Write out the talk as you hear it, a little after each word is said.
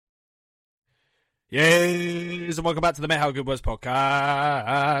Yes, and welcome back to the Mate How Good Was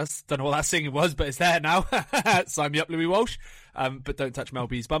podcast. Don't know what that singing was, but it's there now. Sign me up, Louis Walsh. But don't touch Mel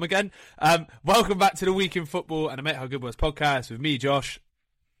B's bum again. Welcome back to the Week in Football and the Mate How Good Was podcast with me, Josh.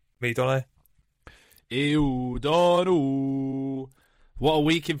 Me, Dono. Ew, Dono. What a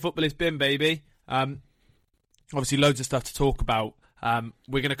week in football it's been, baby. Obviously, loads of stuff to talk about.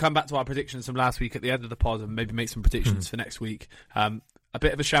 We're going to come back to our predictions from last week at the end of the pod and maybe make some predictions for next week. A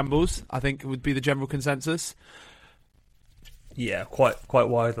bit of a shambles, I think, would be the general consensus. Yeah, quite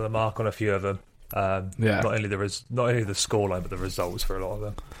wide of the mark on a few of them. Not only the scoreline, but the results for a lot of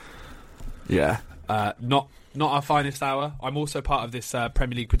them. Yeah, not our finest hour. I'm also part of this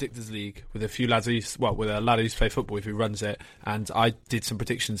Premier League Predictors League with a few lads with a lad who used to play football who runs it, and I did some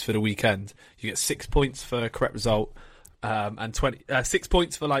predictions for the weekend. You get 6 points for a correct result. And 6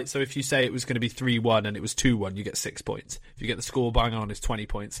 points for so if you say it was going to be 3-1 and it was 2-1, you get 6 points. If you get the score bang on, it's 20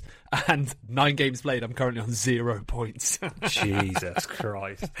 points. And 9 games played, I'm currently on 0 points. Jesus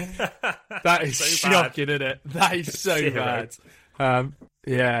Christ. That is so shocking, isn't it? That is so bad.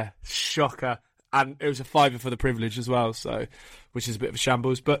 Yeah, shocker. And it was a fiver for the privilege as well, so which is a bit of a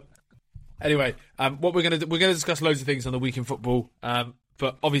shambles. But anyway, what we're going to discuss loads of things on the Week in Football.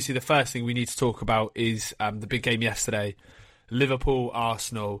 But obviously the first thing we need to talk about is the big game yesterday.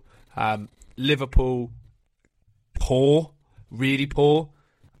 Liverpool-Arsenal. Liverpool, poor. Really poor.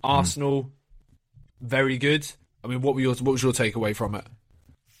 Arsenal, very good. I mean, what was your takeaway from it?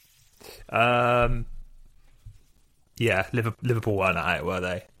 Yeah, Liverpool weren't at it, were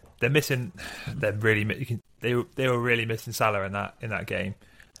they? They were really missing Salah in that game.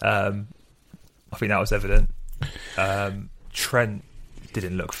 I think that was evident. Trent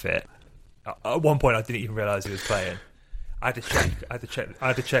didn't look fit. At one point, I didn't even realise he was playing. I had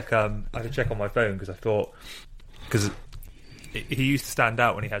to check on my phone because he used to stand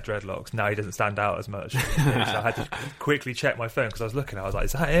out when he had dreadlocks. Now he doesn't stand out as much. So I had to quickly check my phone because I was looking. I was like,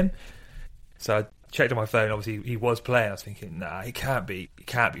 "Is that him?" So I checked on my phone. Obviously, he was playing. I was thinking, "Nah, he can't be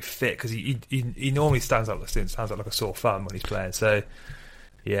fit because he normally sounds like a sore thumb when he's playing." So.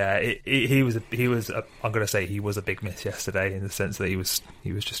 Yeah, he was. I'm going to say he was a big miss yesterday in the sense that he was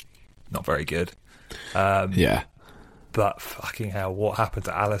just not very good. Yeah, but fucking hell, what happened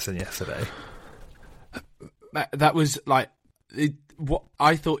to Alisson yesterday? That was what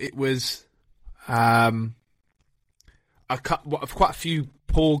I thought it was. Quite a few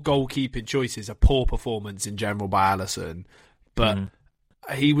poor goalkeeping choices, a poor performance in general by Alisson, but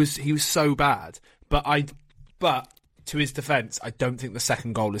he was so bad. But to his defence, I don't think the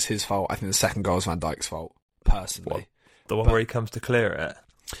second goal is his fault. I think the second goal is Van Dijk's fault, personally. What? The one where he comes to clear it?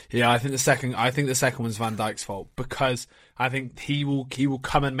 Yeah, I think the second one's Van Dijk's fault because I think he will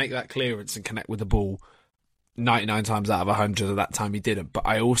come and make that clearance and connect with the ball 99 times out of 100 of that time he didn't. But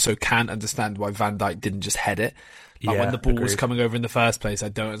I also can't understand why Van Dijk didn't just head it. When the ball was coming over in the first place, I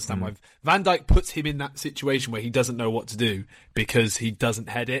don't understand why Van Dijk puts him in that situation where he doesn't know what to do because he doesn't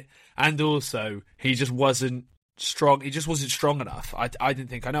head it. And also, he just wasn't strong. He just wasn't strong enough. I didn't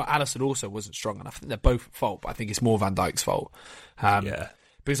think. I know Alisson also wasn't strong enough. I think they're both at fault, but I think it's more Van Dijk's fault.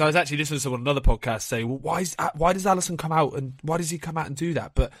 Because I was actually listening to someone on another podcast say, "Well, why does Alisson come out and why does he come out and do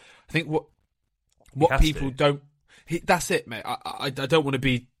that?" But I think what people don't. That's it, mate. I don't want to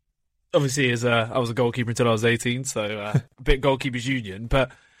be. Obviously, I was a goalkeeper until I was 18, so a bit goalkeepers union.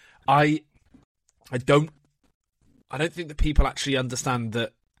 But I don't think that people actually understand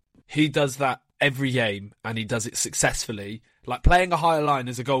that he does that every game, and he does it successfully. Like playing a higher line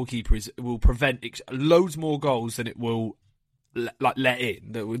as a goalkeeper will prevent loads more goals than it will let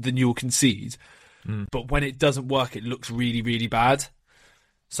in, than you'll concede. But when it doesn't work, it looks really, really bad.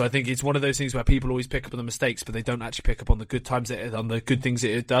 So I think it's one of those things where people always pick up on the mistakes, but they don't actually pick up on the good times on the good things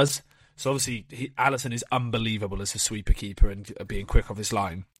that it does. So obviously, Alisson is unbelievable as a sweeper keeper and being quick off his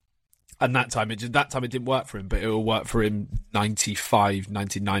line. And that time it didn't work for him, but it will work for him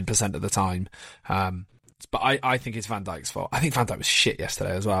 99% of the time. But I think it's Van Dijk's fault. I think Van Dijk was shit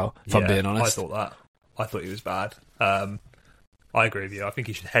yesterday as well, if I'm being honest. I thought he was bad. I agree with you. I think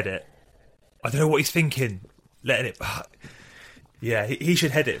he should head it. I don't know what he's thinking, letting it... Yeah, he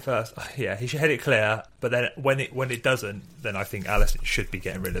should head it first. Yeah, he should head it clear. But then when it doesn't, then I think Alisson should be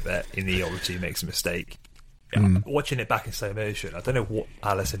getting rid of it in the order he makes a mistake. Watching it back in slow motion, I don't know what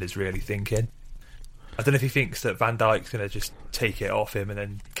Alisson is really thinking. I don't know if he thinks that Van Dijk's going to just take it off him and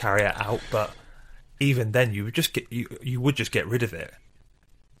then carry it out, but even then you would just get rid of it.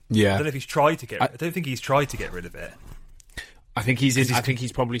 Yeah. I don't know if he's tried to get I don't think he's tried to get rid of it. I think I think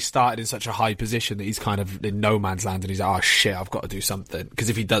he's probably started in such a high position that he's kind of in no man's land, and he's like, oh shit, I've got to do something, because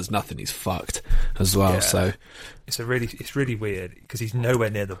if he does nothing, he's fucked as well. So it's really weird because he's nowhere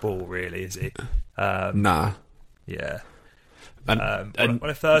near the ball, really, is he? Nah. Yeah. And when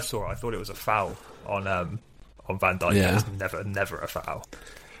I first saw it, I thought it was a foul on Van Dijk. Yeah. It was never a foul.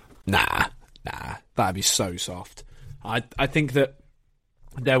 Nah, that'd be so soft. I think that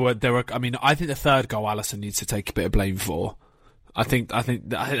there were. I mean, I think the third goal Alisson needs to take a bit of blame for. I think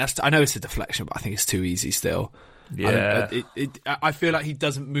that's. I know it's a deflection, but I think it's too easy still. Yeah, I feel like he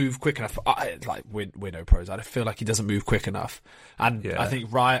doesn't move quick enough. We're no pros. I feel like he doesn't move quick enough, and I think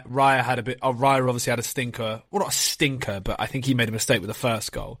Raya had a bit. Raya obviously had a stinker. Well, not a stinker, but I think he made a mistake with the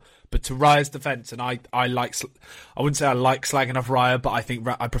first goal. But to Raya's defence, and I wouldn't say I like slagging off Raya, but I think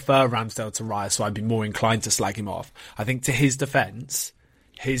I prefer Ramsdale to Raya, so I'd be more inclined to slag him off. I think to his defence,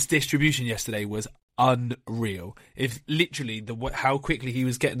 his distribution yesterday was unreal. If literally how quickly he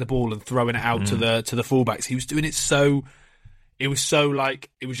was getting the ball and throwing it out to the fullbacks, he was doing it so. It was so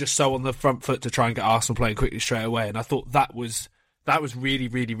it was just so on the front foot to try and get Arsenal playing quickly straight away. And I thought that was really,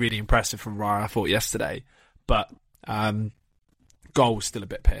 really, really impressive from Raya. I thought yesterday, but goal was still a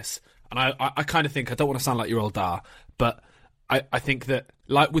bit piss. And I kind of think, I don't want to sound like your old Dar, but I think that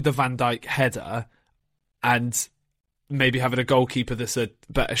like with the Van Dijk header and maybe having a goalkeeper that's a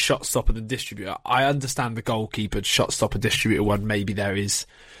better shot stopper than distributor. I understand the goalkeeper, shot stopper, distributor one. Maybe there's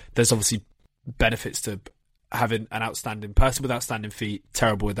obviously benefits to having an outstanding person with outstanding feet,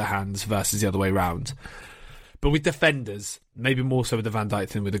 terrible with their hands versus the other way round. But with defenders, maybe more so with the Van Dijk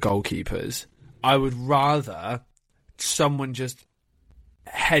than with the goalkeepers, I would rather someone just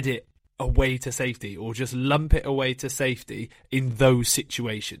head it away to safety or just lump it away to safety in those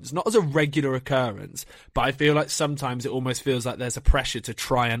situations. Not as a regular occurrence, but I feel like sometimes it almost feels like there's a pressure to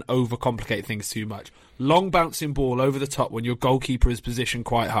try and overcomplicate things too much. Long bouncing ball over the top when your goalkeeper is positioned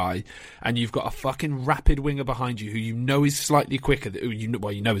quite high and you've got a fucking rapid winger behind you who you know is slightly quicker. You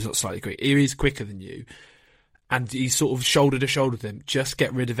know he's not slightly quick. He is quicker than you. And he's sort of shoulder to shoulder with him. Just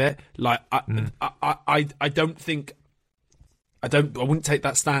get rid of it. Like I don't think... I wouldn't take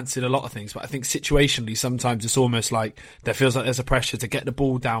that stance in a lot of things, but I think situationally sometimes it's almost like there feels like there's a pressure to get the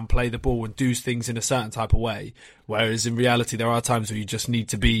ball down, play the ball and do things in a certain type of way. Whereas in reality, there are times where you just need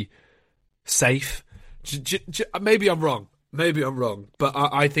to be safe. Maybe I'm wrong. But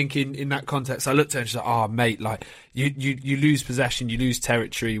I think in that context, I looked at it and she's like, oh mate, like you lose possession, you lose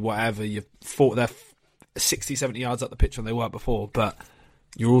territory, whatever. You've fought there 60, 70 yards up the pitch when they weren't before, but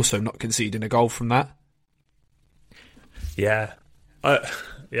you're also not conceding a goal from that. Yeah,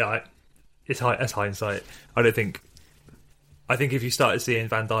 it's hindsight. I think if you started seeing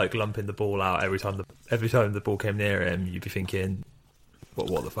Van Dijk lumping the ball out every time the ball came near him, you'd be thinking,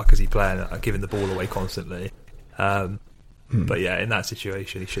 what the fuck is he playing? Giving the ball away constantly. But yeah, in that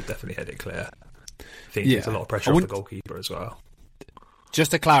situation, he should definitely head it clear. I think there's a lot of pressure on the goalkeeper as well.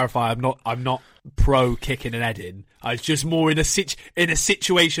 Just to clarify, I'm not pro kicking and heading. I was just more in a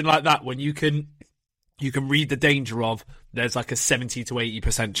situation like that when you can read the danger of there's like a 70 to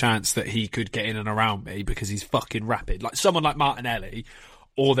 80% chance that he could get in and around me because he's fucking rapid. Like someone like Martinelli,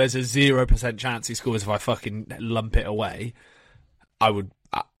 or there's a 0% chance he scores if I fucking lump it away. I would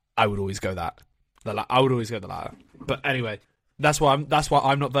always go that. I would always go the latter. But anyway, that's why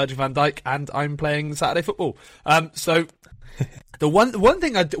I'm not Virgil van Dijk and I'm playing Saturday football. So the one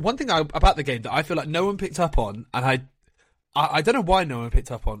thing about the game that I feel like no one picked up on, and I don't know why no one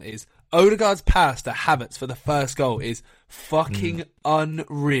picked up on, is Odegaard's pass to Havertz for the first goal is fucking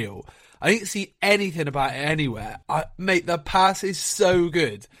unreal. I didn't see anything about it anywhere. Mate, the pass is so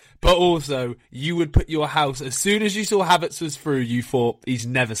good. But also, you would put your house, as soon as you saw Havertz was through, you thought, he's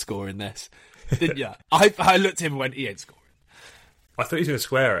never scoring this. Didn't you? I looked at him and went, he ain't scoring. I thought he was going to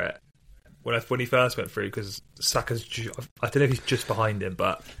square it when he first went through, because Saka's... I don't know if he's just behind him,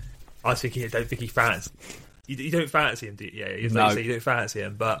 but I was thinking, I don't think he fancies... You don't fancy him, do you? Yeah, no. You don't fancy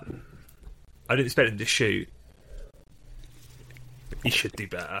him, but I didn't expect him to shoot. He should do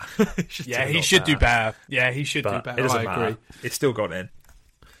better. He should do better. Yeah, he should do better. It doesn't I agree. Matter. It's still gone in.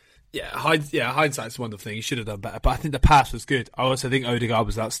 Yeah, hindsight's a wonderful thing. He should have done better, but I think the pass was good. I also think Odegaard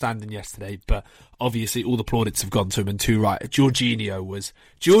was outstanding yesterday, but obviously all the plaudits have gone to him, and too right. Jorginho.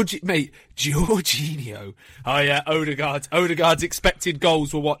 Oh yeah, Odegaard's expected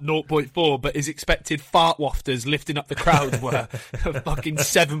goals were 0.4, but his expected fart wafters lifting up the crowd were fucking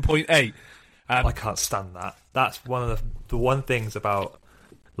 7.8. I can't stand that. That's one of the one things about,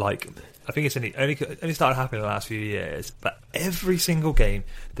 like, I think it's only started happening in the last few years, but every single game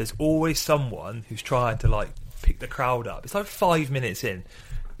there's always someone who's trying to like pick the crowd up. It's like 5 minutes in,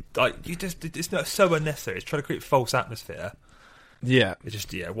 like it's not so unnecessary. It's trying to create false atmosphere. Yeah. It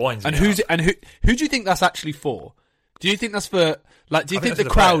just winds and me who's up. and who do you think that's actually for? Do you think that's for like? Do you think the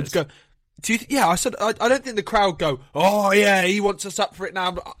that's for the crowd players. go? Do you? I don't think the crowd go. Oh yeah, he wants us up for it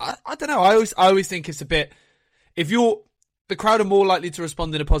now. But I don't know. I always think it's a bit. If the crowd are more likely to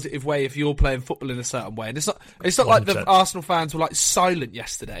respond in a positive way if you're playing football in a certain way, and it's not like the 100%. Arsenal fans were like silent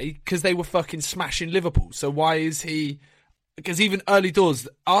yesterday because they were fucking smashing Liverpool. So why is he? Because even early doors,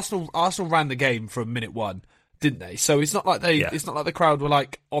 Arsenal ran the game from minute one, didn't they? So it's not like it's not like the crowd were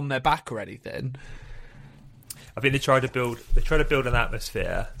like on their back or anything. I think they try to build an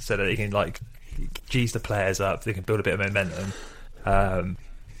atmosphere so that they can like G's the players up. They can build a bit of momentum.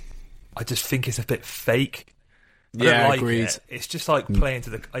 I just think it's a bit fake. I don't like agreed. it. It's just like playing to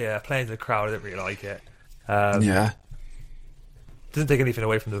the crowd. I don't really like it. Yeah. Doesn't take anything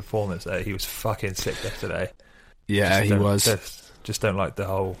away from the performance. Though. He was fucking sick yesterday. Yeah, he was. Just don't like the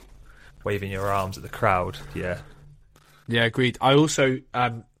whole waving your arms at the crowd. Yeah. Yeah, agreed. I also,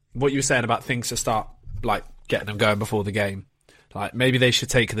 what you were saying about things to start like getting them going before the game. Like maybe they should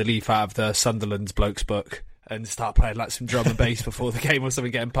take the leaf out of the Sunderland's blokes book and start playing like some drum and bass before the game or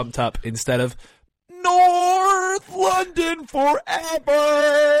something, getting pumped up instead of North London forever.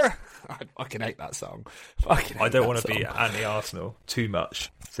 I fucking hate that song. I don't want to be anti-Arsenal too much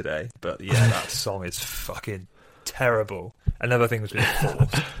today, but yeah, that song is fucking terrible. Another thing was being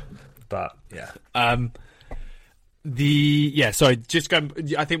forced, but yeah. Sorry, just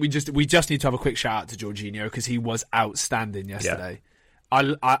going. I think we just need to have a quick shout out to Jorginho because he was outstanding yesterday. Yeah.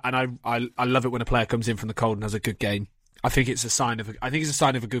 I love it when a player comes in from the cold and has a good game. I think it's a sign of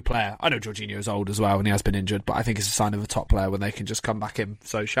a good player. I know Jorginho is old as well and he has been injured, but I think it's a sign of a top player when they can just come back in.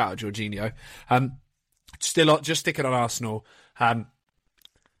 So shout out Jorginho. Just sticking on Arsenal. I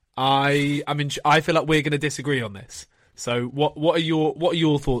feel like we're going to disagree on this. So what are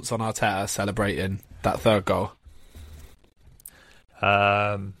your thoughts on Arteta celebrating that third goal?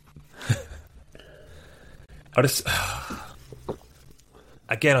 I just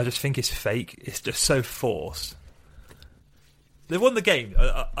think it's fake. It's just so forced. They won the game.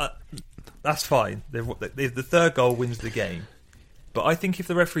 That's fine. The third goal wins the game. But I think if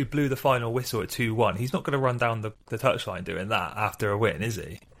the referee blew the final whistle at 2-1, he's not going to run down the touchline doing that after a win, is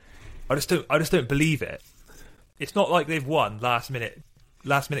he? I just don't believe it. It's not like they've won last kick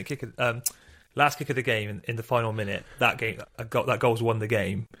of the game in the final minute. That goal's won the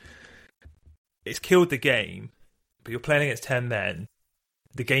game. It's killed the game, but you're playing against 10 men.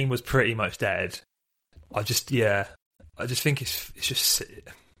 The game was pretty much dead. I just think it's just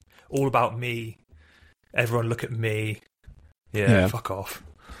all about me. Everyone look at me. Yeah. Fuck off.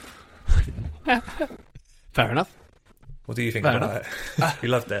 Fair enough. What do you think about it? You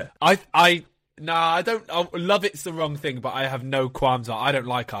loved it. I don't. Love it's the wrong thing, but I have no qualms. I don't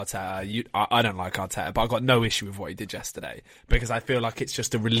like Arteta. I don't like Arteta, but I got no issue with what he did yesterday because I feel like it's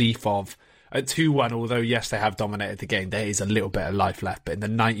just a relief of at 2-1. Although yes, they have dominated the game, there is a little bit of life left. But in the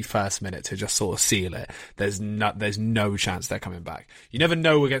 91st minute to just sort of seal it, there's no chance they're coming back. You never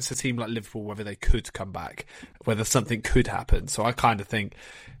know against a team like Liverpool whether they could come back, whether something could happen. So I kind of think,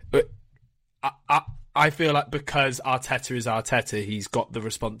 but I feel like because Arteta is Arteta, he's got the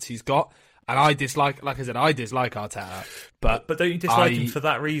response he's got. And I dislike Arteta, but don't you dislike him for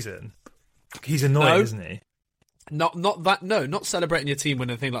that reason? He's annoying, isn't he? Not celebrating your team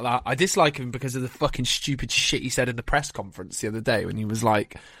winning a thing like that. I dislike him because of the fucking stupid shit he said in the press conference the other day when he was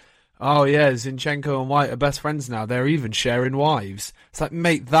like, "Oh yeah, Zinchenko and White are best friends now. They're even sharing wives." It's like,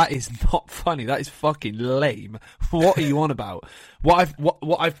 mate, that is not funny. That is fucking lame. What are you on about? I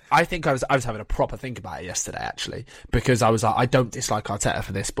think I was having a proper think about it yesterday actually because I was like, I don't dislike Arteta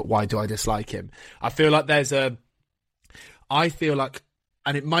for this, but why do I dislike him? I feel like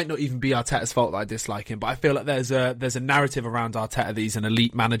and it might not even be Arteta's fault that I dislike him, but I feel like there's a narrative around Arteta that he's an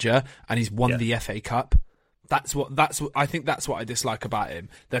elite manager and he's won the FA Cup. That's what I think. That's what I dislike about him.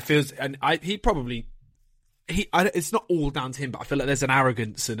 It's not all down to him, but I feel like there's an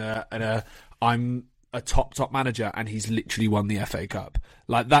arrogance and I'm a top manager and he's literally won the FA Cup.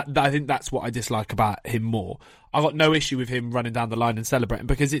 Like that. I think that's what I dislike about him more. I got no issue with him running down the line and celebrating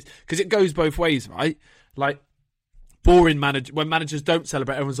because it goes both ways, right? Like boring when managers don't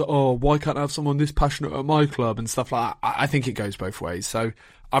celebrate, everyone's like, "Oh, why can't I have someone this passionate at my club?" and stuff like that. I think it goes both ways. So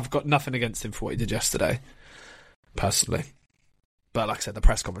I've got nothing against him for what he did yesterday, personally. But like I said, the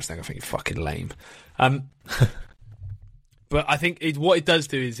press conference thing, I think is fucking lame. But I think what it does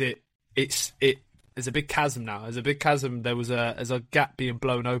do is there's a big chasm now. There's a big chasm. There's a gap being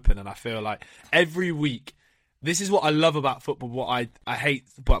blown open, and I feel like every week, this is what I love about football. What I hate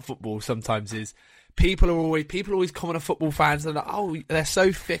about football sometimes is people are always comment on football fans and they're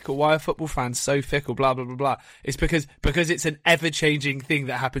so fickle. Why are football fans so fickle? Blah blah blah blah. It's because it's an ever changing thing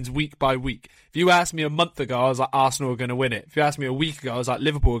that happens week by week. If you asked me a month ago, I was like Arsenal are going to win it. If you asked me a week ago, I was like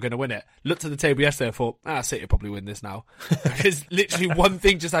Liverpool are going to win it. Looked at the table yesterday, I thought City will probably win this now because literally one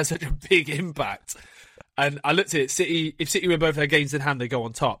thing just has such a big impact. And I looked at it. City, if City win both their games in hand, they go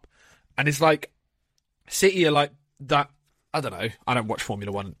on top. And it's like City are like that. I don't know. I don't watch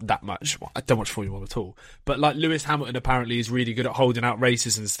Formula One that much. Well, I don't watch Formula One at all. But like Lewis Hamilton apparently is really good at holding out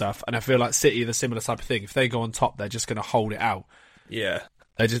races and stuff. And I feel like City are the similar type of thing. If they go on top, they're just going to hold it out. Yeah,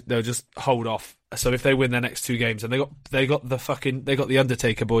 they'll just hold off. So if they win their next two games, and they got the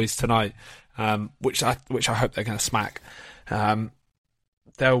Undertaker boys tonight, which I hope they're going to smack.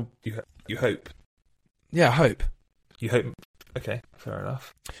 They'll you hope. Yeah, I hope. You hope. Okay, fair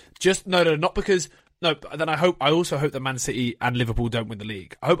enough. Just no, not because. No, but then I also hope that Man City and Liverpool don't win the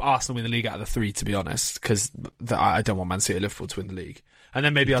league. I hope Arsenal win the league out of the three, to be honest, because I don't want Man City or Liverpool to win the league. And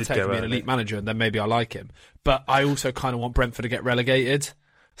then maybe I'll take me an elite manager, and then maybe I like him. But I also kind of want Brentford to get relegated.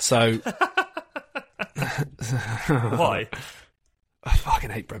 So why? I fucking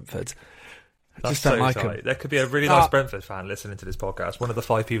hate Brentford. I just don't like him. There could be a really nice Brentford fan listening to this podcast. One of the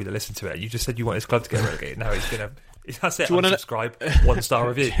 5 people that listen to it. You just said you want his club to get relegated. Now he's going to... That's it. Unsubscribe. 1-star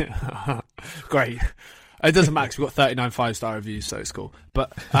review. Great. It doesn't matter 'cause we've got 39 5-star reviews, so it's cool.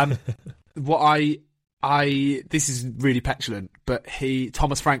 But this is really petulant, but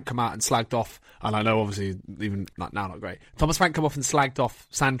Thomas Frank come out and slagged off, and I know obviously even like now not great. Thomas Frank come off and slagged off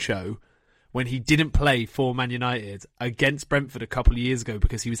Sancho when he didn't play for Man United against Brentford a couple of years ago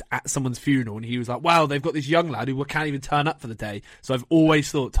because he was at someone's funeral and he was like, wow, they've got this young lad who can't even turn up for the day. So I've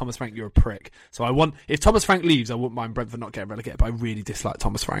always thought, Thomas Frank, you're a prick. So if Thomas Frank leaves, I wouldn't mind Brentford not getting relegated, but I really dislike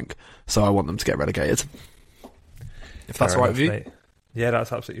Thomas Frank. So I want them to get relegated. If that's all right with you. Mate. Yeah,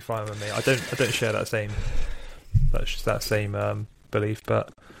 that's absolutely fine with me. I don't share that same belief,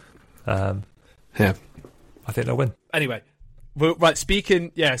 but yeah, I think they'll win. Anyway. Well, right,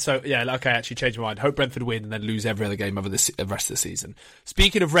 speaking... Yeah, so... Yeah, okay, I actually changed my mind. Hope Brentford win and then lose every other game over the rest of the season.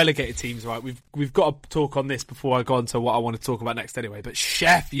 Speaking of relegated teams, right, we've got to talk on this before I go on to what I want to talk about next anyway, but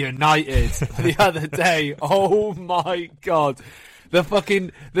Sheffield United the other day, oh my God. The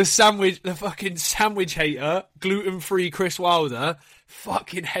fucking sandwich hater, gluten-free Chris Wilder,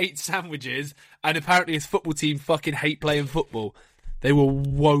 fucking hates sandwiches, and apparently his football team fucking hate playing football. They were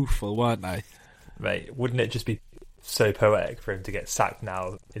woeful, weren't they? Mate, wouldn't it just be so poetic for him to get sacked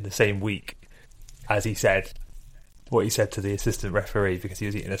now in the same week as he said what he said to the assistant referee because he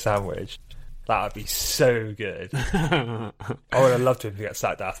was eating a sandwich? That would be so good. I would have loved him to get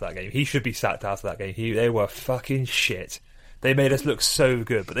sacked after that game. He should be sacked after that game. They were fucking shit. They made us look so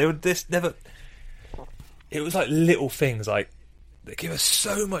good, but they were never. It was like little things, like they give us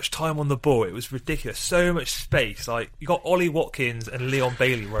so much time on the ball. It was ridiculous. So much space. Like you got Ollie Watkins and Leon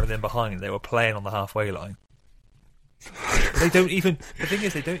Bailey running in behind. They were playing on the halfway line. They don't even. The thing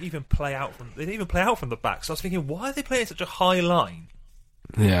is, they don't even play out from. They don't even play out from the back. So I was thinking, why are they playing such a high line?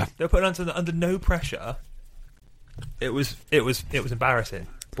 Yeah, they were put under no pressure. It was embarrassing.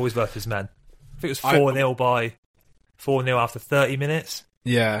 Boys versus men. I think it was 4-0 after 30 minutes.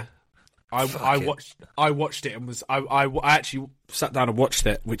 Yeah, I watched it and was I actually sat down and watched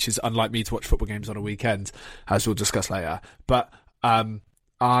it, which is unlike me to watch football games on a weekend, as we'll discuss later. But it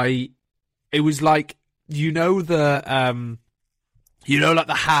was like. Like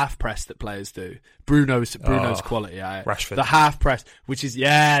the half press that players do. Bruno's quality. Rashford. The half press, which is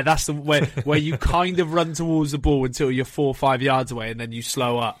that's the way where you kind of run towards the ball until you're 4 or 5 yards away, and then you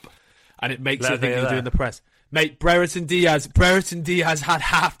slow up, and it makes you think you're doing the press. Mate, Brereton Diaz had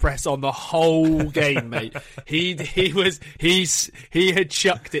half press on the whole game, mate. He had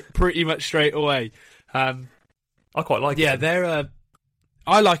chucked it pretty much straight away. I quite like it. Yeah,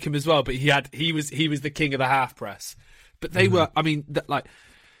 I like him as well, but he was the king of the half press. But they were, I mean,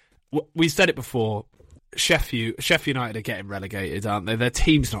 we said it before. Sheffield United are getting relegated, aren't they? Their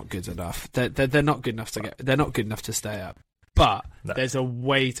team's not good enough. They're not good enough They're not good enough to stay up. But there's a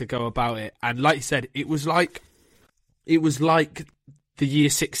way to go about it. And like you said, it was like the year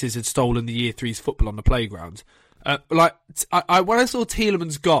sixes had stolen the year threes football on the playground. When I saw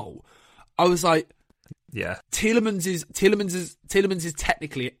Tielemans' goal, I was like. Yeah, Tielemans is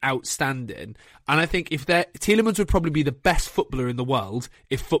technically outstanding, and I think Tielemans would probably be the best footballer in the world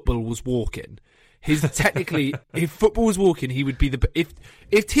if football was walking. If football was walking, he would be if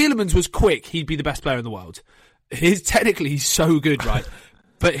Tielemans was quick, he'd be the best player in the world. He's so good, right?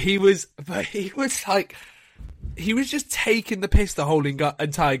 but he was just taking the piss the whole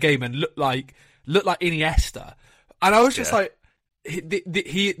entire game and looked like Iniesta, and I was just like.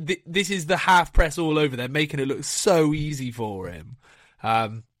 this is the half press all over. They're making it look so easy for him.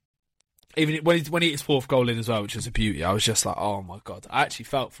 Even when he hit his fourth goal in as well, which was a beauty, I was just like, oh my God. I actually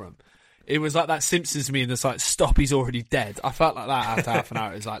felt for him. It was like that Simpsons meme that's like, stop, he's already dead. I felt like that after half an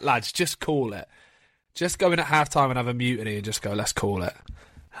hour. It was like, lads, just call it. Just go in at half time and have a mutiny and just go, let's call it.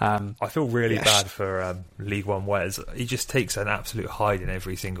 I feel really bad for League One Wes. He just takes an absolute hiding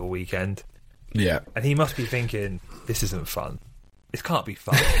every single weekend. Yeah. And he must be thinking, this isn't fun. This can't be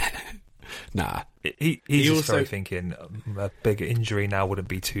fun. Nah. He's just also thinking, a big injury now wouldn't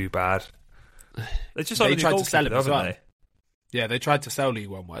be too bad. They tried to sell him as well. They? Yeah, they tried to sell League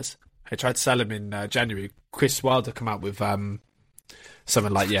One Wes. They tried to sell him in January. Chris Wilder come out with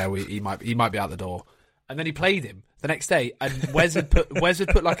something like, he might be out the door. And then he played him the next day, and Wes had put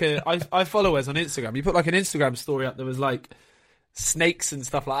like I follow Wes on Instagram. He put like an Instagram story up that was like snakes and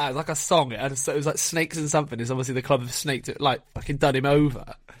stuff like that. It was like a song. It was like snakes and something. It's obviously the club of snakes that like fucking done him over.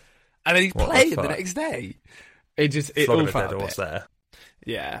 And then he's playing the next day. It all felt a bit. There.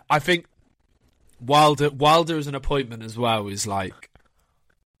 Yeah, I think Wilder as an appointment as well is like,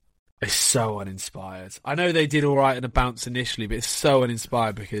 it's so uninspired. I know they did all right in a bounce initially, but it's so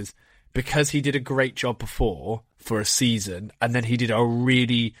uninspired because he did a great job before for a season, and then he did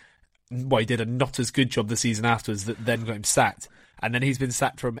he did a not as good job the season afterwards that then got him sacked. And then he's been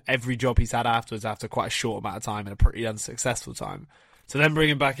sacked from every job he's had afterwards after quite a short amount of time and a pretty unsuccessful time. So then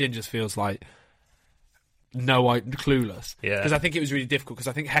bringing him back in just feels like clueless. Yeah. Because I think it was really difficult because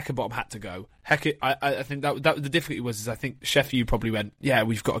I think Heckingbottom had to go. I think that the difficulty was I think Sheffield probably went, yeah,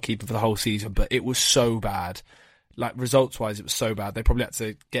 we've got to keep him for the whole season, but it was so bad. Like, results-wise, it was so bad. They probably had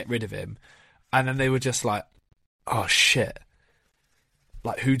to get rid of him. And then they were just like, oh, shit.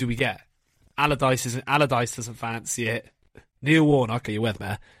 Like, who do we get? Allardyce doesn't fancy it. Neil Warnock, are you with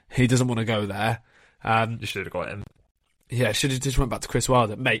me? He doesn't want to go there. You should have got him. Yeah, should have just went back to Chris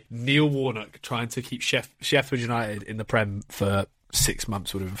Wilder. Mate, Neil Warnock trying to keep Sheffield United in the Prem for 6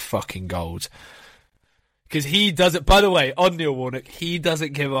 months would have been fucking gold. Because he doesn't. By the way, on Neil Warnock, he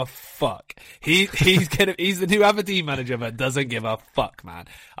doesn't give a fuck. He's the new Aberdeen manager, but doesn't give a fuck, man.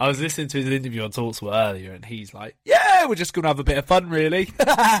 I was listening to his interview on Talksport earlier, and he's like, "Yeah, we're just gonna have a bit of fun, really."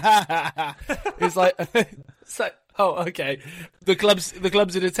 it's like, oh, okay. The club's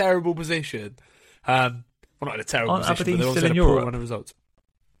in a terrible position. Well, not in a terrible position, Aberdeen but they're also still in a poor Europe? run of results.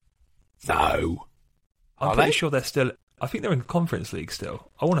 No, I'm pretty sure they're still. I think they're in Conference League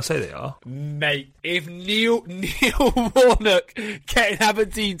still. I want to say they are. Mate, if Neil Warnock getting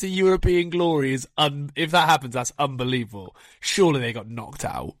Aberdeen to European glory if that happens, that's unbelievable. Surely they got knocked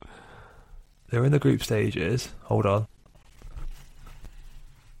out. They're in the group stages. Hold on.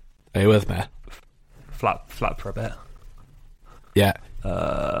 Are you with me? Flat for a bit. Yeah.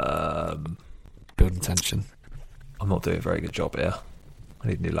 Building tension. I'm not doing a very good job here. I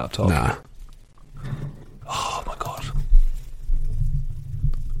need a new laptop. Nah. Oh my god.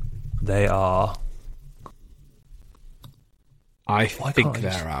 They are. I think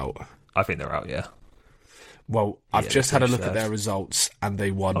they're out. I think they're out, yeah. Well, I've just had a look at their results and they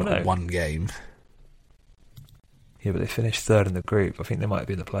won one game. Yeah, but they finished third in the group. I think they might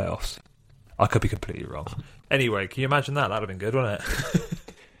be in the playoffs. I could be completely wrong. Anyway, can you imagine that? That'd have been good, wouldn't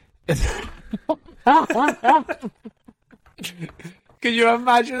it? Can you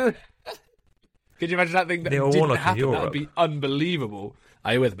imagine? Could you imagine that thing that Neil didn't Warnock happen? in Europe. That would be unbelievable.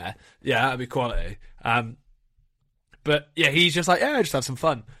 Are you with me? Yeah, that'd be quality. But yeah, he's just like, yeah, just have some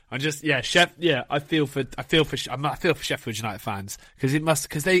fun. I feel for Sheffield United fans because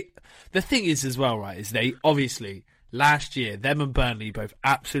the thing is as well, right? Is they obviously last year them and Burnley both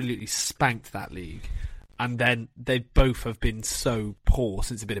absolutely spanked that league, and then they both have been so poor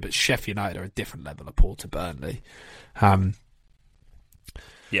since it's been. But Sheffield United are a different level of poor to Burnley.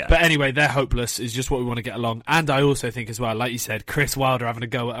 Yeah. But anyway, they're hopeless is just what we want to get along. And I also think as well, like you said, Chris Wilder having a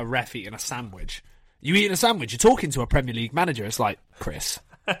go at a ref eating a sandwich. You eating a sandwich, you're talking to a Premier League manager. It's like, Chris.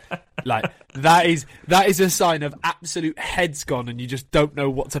 Like, that is a sign of absolute heads gone and you just don't know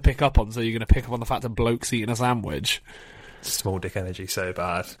what to pick up on, so you're going to pick up on the fact that bloke's eating a sandwich. Small dick energy so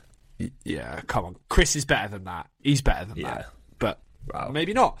bad. Yeah, come on. Chris is better than that. He's better than that. But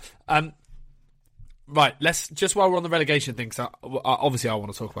maybe not. Right, let's just while we're on the relegation thing, because obviously I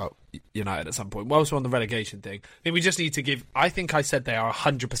want to talk about United at some point. Whilst we're on the relegation thing, I think we just need to give. I think I said they are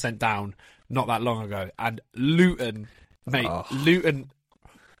 100% down not that long ago, and Luton, mate, Luton.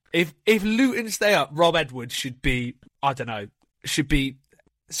 If Luton stay up, Rob Edwards should be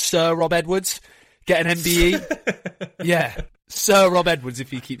Sir Rob Edwards, get an MBE. Yeah, Sir Rob Edwards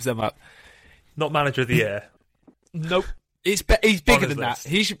if he keeps them up. Not manager of the year. Nope, he's bigger than that.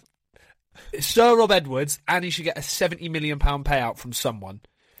 He should. Sir Rob Edwards, and he should get a £70 million payout from someone.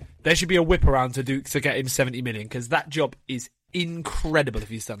 There should be a whip around to get him 70 million, because that job is incredible if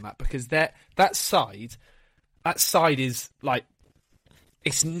he's done that. Because that side is like,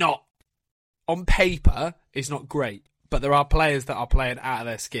 it's not on paper, it's not great, but there are players that are playing out of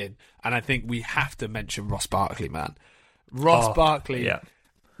their skin, and I think we have to mention Ross Barkley, man. Ross Barkley, yeah.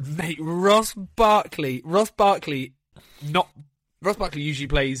 Mate, Ross Barkley usually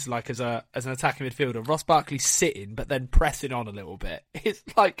plays like as an attacking midfielder. Ross Barkley's sitting, but then pressing on a little bit. It's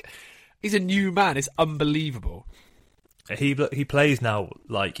like he's a new man. It's unbelievable. He plays now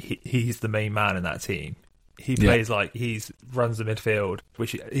like he's the main man in that team. He plays like runs the midfield,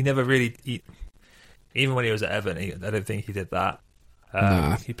 which he never really. Even when he was at Everton, I don't think he did that.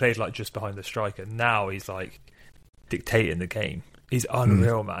 He played like just behind the striker. Now he's like dictating the game. He's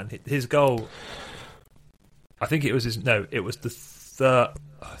unreal, man. His goal, I think it was it was the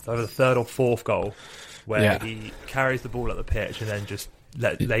third or fourth goal where he carries the ball up the pitch and then just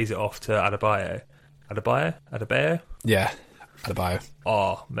lays it off to Adebayo. Yeah, Adebayo.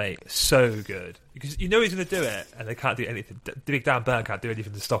 Oh, mate, so good. Because you know he's going to do it, and they can't do anything. Big Dan Burn can't do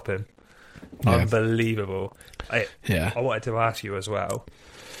anything to stop him. Yeah. Unbelievable. I wanted to ask you as well,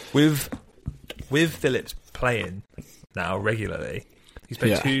 with Phillips playing now regularly, he's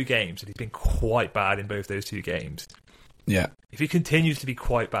played 2 games and he's been quite bad in both those 2 games. Yeah. If he continues to be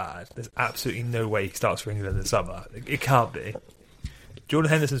quite bad, there's absolutely no way he starts for England in the summer. It can't be. Jordan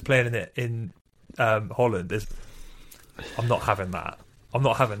Henderson's playing in Holland. I'm not having that. No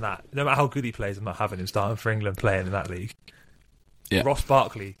matter how good he plays, I'm not having him starting for England playing in that league. Yeah. Ross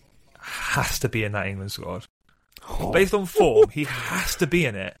Barkley has to be in that England squad. Based on form, he has to be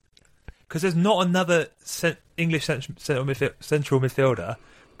in it. Because there's not another English central midfielder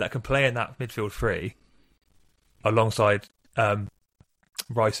that can play in that midfield 3 alongside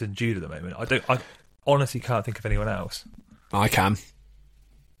Rice and Jude at the moment. I honestly can't think of anyone else. I can.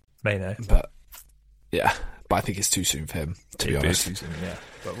 Mayno. But I think it's too soon for him, to be honest. Too soon, yeah.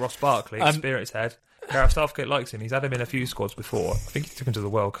 But Ross Barkley, experienced head. Gareth Southgate likes him. He's had him in a few squads before. I think he took him to the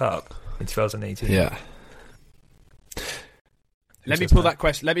World Cup in 2018. Yeah. Let me put that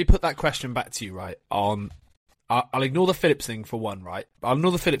question back to you, right? I'll ignore the Phillips thing for one, right? I'll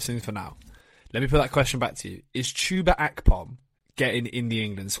ignore the Phillips thing for now. Let me put that question back to you. Is Chuba Akpom getting in the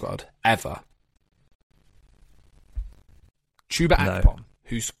England squad ever? Chuba Akpom.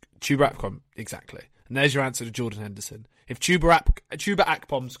 Who's Chuba Akpom? Exactly. And there's your answer to Jordan Henderson. If Chuba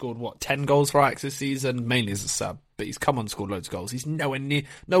Akpom scored 10 goals for Ajax this season, mainly as a sub, but he's come on and scored loads of goals. He's nowhere near.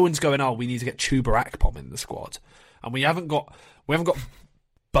 No one's going, we need to get Chuba Akpom in the squad, and we haven't got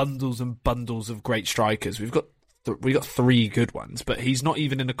bundles and bundles of great strikers. We've got 3 good ones, but he's not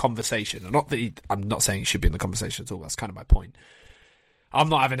even in the conversation. I'm not saying he should be in the conversation at all. That's kind of my point. I'm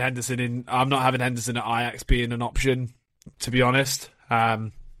not having Henderson at Ajax being an option, to be honest.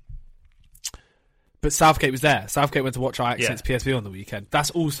 But Southgate was there. Southgate went to watch Ajax against PSV on the weekend.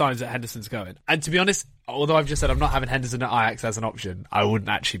 That's all signs that Henderson's going. And to be honest, although I've just said I'm not having Henderson at Ajax as an option, I wouldn't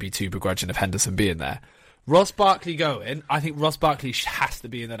actually be too begrudging of Henderson being there. Ross Barkley going, I think Ross Barkley has to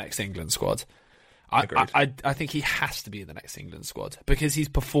be in the next England squad. I think he has to be in the next England squad because he's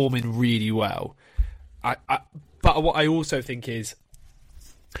performing really well. But what I also think is,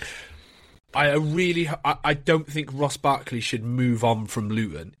 I don't think Ross Barkley should move on from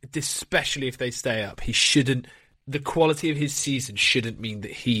Luton, especially if they stay up. He shouldn't. The quality of his season shouldn't mean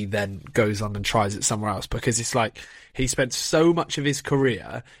that he then goes on and tries it somewhere else, because it's like he spent so much of his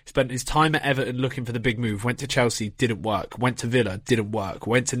career, spent his time at Everton looking for the big move, went to Chelsea, didn't work, went to Villa, didn't work,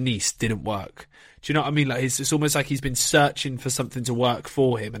 went to Nice, didn't work. Do you know what I mean? Like it's almost like he's been searching for something to work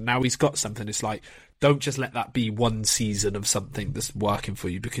for him, and now he's got something. It's like, don't just let that be one season of something that's working for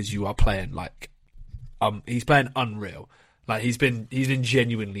you, because you are playing like he's playing unreal. Like he's been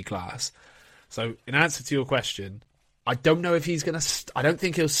genuinely class. So in answer to your question, I don't know if he's going to... I don't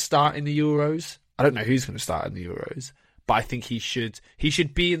think he'll start in the Euros. I don't know who's going to start in the Euros. But I think he should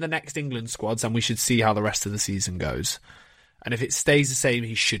be in the next England squads, and we should see how the rest of the season goes. And if it stays the same,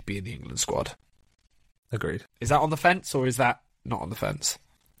 he should be in the England squad. Agreed. Is that on the fence, or is that not on the fence?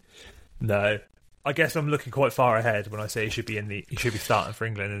 No. I guess I'm looking quite far ahead when I say he should be starting for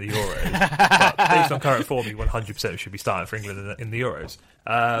England in the Euros. But based on current form, he 100% should be starting for England in the Euros.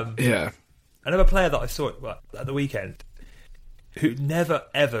 Yeah. Another player that I saw at the weekend who never,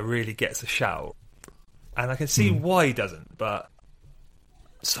 ever really gets a shout, and I can see why he doesn't, but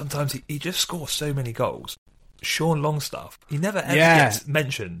sometimes he just scores so many goals. Sean Longstaff. He never ever gets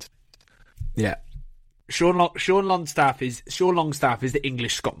mentioned. Yeah. Sean Longstaff is the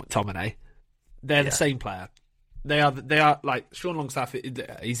English Scott McTominay. They're the same player. they are like Sean Longstaff.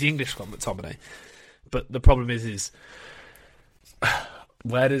 He's the English Scott McTominay, but the problem is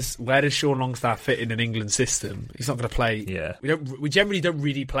where does Sean Longstaff fit in an England system? He's not going to play. Yeah, we generally don't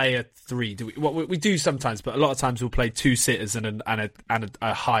really play a 3, do we? Well, we do sometimes, but a lot of times we'll play 2 sitters and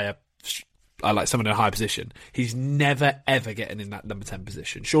a higher. Like someone in a high position. He's never ever getting in that number 10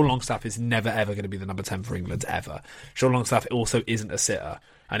 position. Sean Longstaff is never ever going to be the number 10 for England ever. Sean Longstaff also isn't a sitter,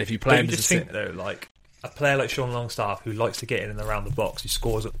 and if you play him as a sitter, though, like a player like Sean Longstaff who likes to get in and around the box, he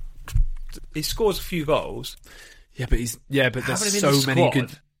scores a few goals. Yeah, but there's so many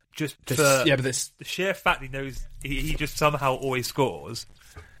good. But the sheer fact he knows he just somehow always scores.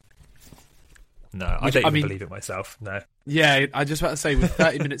 No, I don't even believe it myself. No. Yeah, I just about to say with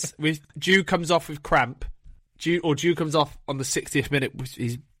 30 minutes, with Jude comes off with cramp, Jude comes off on the 60th minute.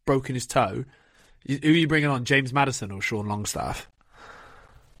 He's broken his toe. Who are you bringing on, James Maddison or Sean Longstaff?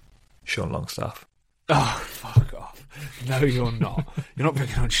 Sean Longstaff. Oh, fuck off! No, you're not. You're not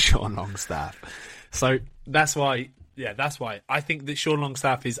bringing on Sean Longstaff. So that's why. Yeah, that's why I think that Sean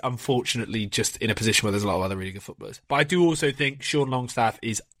Longstaff is unfortunately just in a position where there's a lot of other really good footballers. But I do also think Sean Longstaff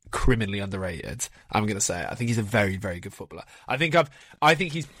is criminally underrated. I'm going to say it. I think he's a very, very good footballer. I think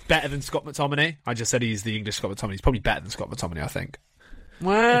he's better than Scott McTominay. I just said he's the English Scott McTominay. He's probably better than Scott McTominay, I think.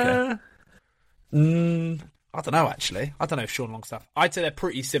 Well, okay. I don't know, actually. I don't know if Sean Longstaff... I'd say they're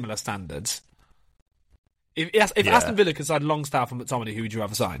pretty similar standards. If Aston Villa could sign Longstaff and McTominay, who would you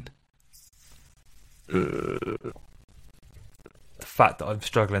rather sign? The fact that I'm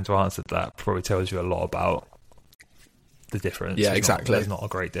struggling to answer that probably tells you a lot about the difference. Yeah, exactly. There's not a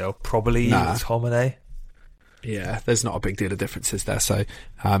great deal. Probably McTominay. Yeah, there's not a big deal of differences there. So,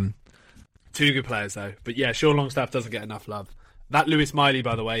 2 good players though. But yeah, Sean Longstaff doesn't get enough love. That Lewis Miley,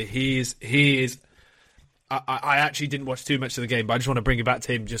 by the way, he is. I actually didn't watch too much of the game, but I just want to bring it back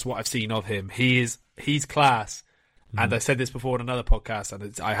to him. Just what I've seen of him, he's class. And I said this before on another podcast,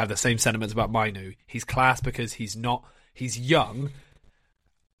 and I have the same sentiments about Mainu. He's class because he's young,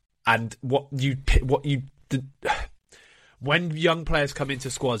 and when young players come into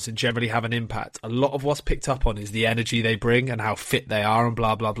squads and generally have an impact, a lot of what's picked up on is the energy they bring and how fit they are and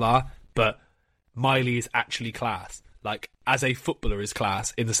blah blah blah. But Miley is actually class, like as a footballer is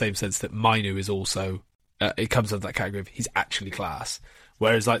class in the same sense that Mainu is also. It comes under that category of he's actually class.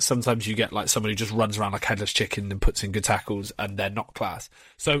 Whereas, like, sometimes you get, like, someone who just runs around like a headless chicken and puts in good tackles and they're not class.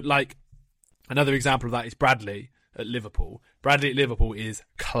 So, like, another example of that is Bradley at Liverpool. Bradley at Liverpool is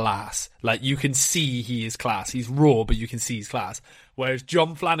class. Like, you can see he is class. He's raw, but you can see he's class. Whereas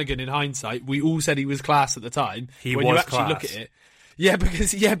John Flanagan, in hindsight, we all said he was class at the time. When you actually look at it... Yeah,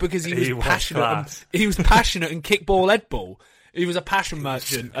 because he was passionate. He was passionate and kickball, head ball. He was a passion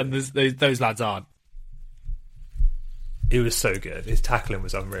merchant, and those lads aren't. He was so good. His tackling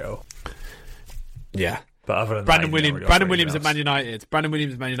was unreal. Yeah. But other than Brandon Williams at Man United. Brandon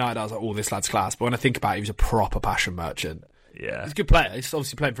Williams at Man United, I was like, oh, this lad's class. But when I think about it, he was a proper passion merchant. Yeah. He's a good player. He's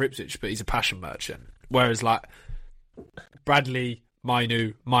obviously playing for Ipswich, but he's a passion merchant. Whereas, like, Bradley,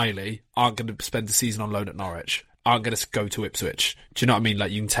 Mainu, Miley aren't going to spend the season on loan at Norwich. Aren't going to go to Ipswich. Do you know what I mean?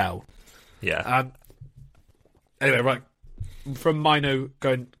 Like, you can tell. Yeah. Anyway, right. From Mainu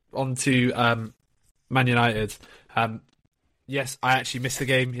going on to Man United. Yes, I actually missed the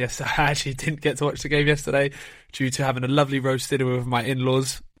game. Yes, I actually didn't get to watch the game yesterday due to having a lovely roast dinner with my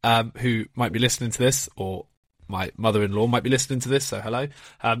in-laws who might be listening to this, or my mother-in-law might be listening to this, so hello.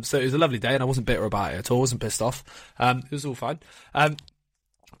 So it was a lovely day, and I wasn't bitter about it at all. I wasn't pissed off. It was all fine.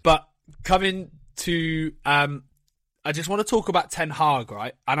 But coming to... I just want to talk about Ten Hag,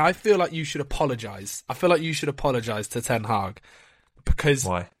 right? And I feel like you should apologise. I feel like you should apologise to Ten Hag. Because...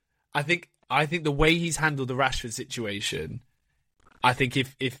 Why? I think the way he's handled the Rashford situation... I think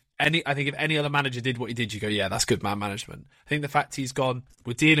if any other manager did what he did, you go, yeah, that's good man management. I think the fact he's gone,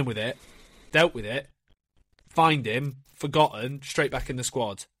 we're dealing with it, dealt with it, find him, forgotten, straight back in the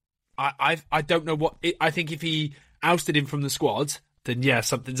squad. I don't know what... I think if he ousted him from the squad, then yeah,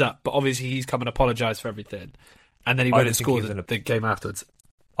 something's up. But obviously he's come and apologised for everything. And then he went and scored the game afterwards.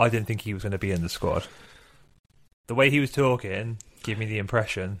 I didn't think he was going to be in the squad. The way he was talking gave me the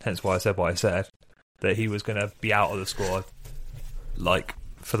impression, hence why I said what I said, that he was going to be out of the squad, like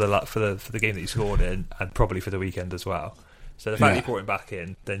for the game that he scored in, and probably for the weekend as well. So the fact he brought him back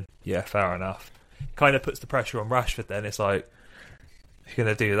in, then yeah, fair enough. Kind of puts the pressure on Rashford. Then it's like, if you're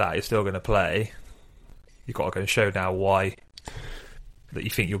going to do that, you're still going to play. You've got to go and show now why that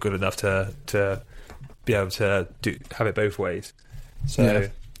you think you're good enough to be able to have it both ways. So,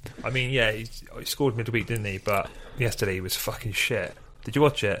 I mean, yeah, he scored midweek, didn't he? But yesterday he was fucking shit. Did you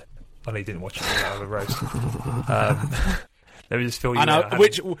watch it? I know you didn't watch it. Out of a roast. Let me just fill you in.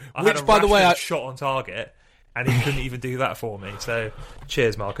 Which by the way, shot on target. and he couldn't even do that for me. So,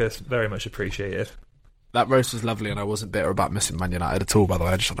 cheers, Marcus. Very much appreciated. That roast was lovely, and I wasn't bitter about missing Man United at all, by the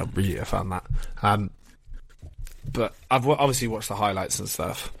way. I just really found that. But I've obviously watched the highlights and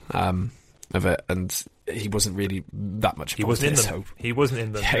stuff of it, and he wasn't really that much. He wasn't in them. So. He wasn't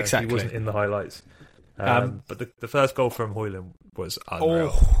in them. Yeah, exactly. He wasn't in the highlights. But the first goal from Højlund was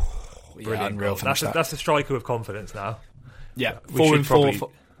unreal. Yeah, unreal. That's a striker with confidence now. Yeah, we should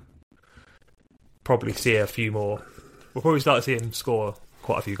probably see a few more. We'll probably start to see him score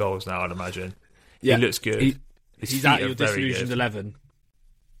quite a few goals now, I'd imagine. Yeah, he looks good. He's out your disillusioned 11.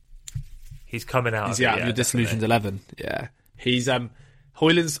 He's coming out. He's out of your disillusioned 11. Yeah, he's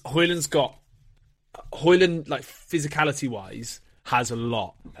Højlund's got like physicality wise has a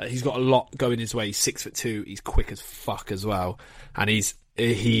lot. He's got a lot going his way. He's 6'2". He's quick as fuck as well, and he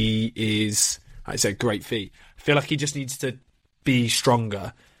is. I said great feet. I feel like he just needs to be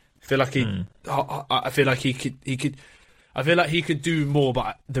stronger. I feel like I feel like he could. I feel like he could do more,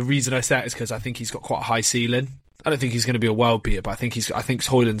 but the reason I say it is because I think he's got quite a high ceiling. I don't think he's going to be a world beater, but I think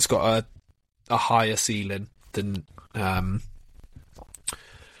Højlund's got a higher ceiling than a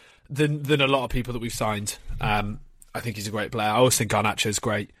lot of people that we've signed. I think he's a great player. I also think Garnacho's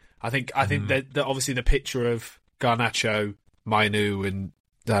great. I think that obviously the picture of Garnacho, Mainu, and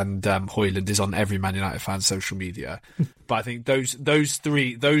Højlund is on every Man United fan's social media. But I think those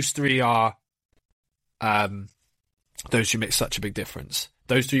three are those who make such a big difference.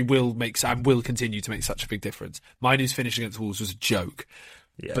 Those three will continue to make such a big difference. Mainu's finish against Wolves was a joke.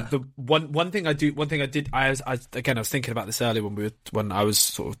 Yeah. But the one thing I did. I was thinking about this earlier when I was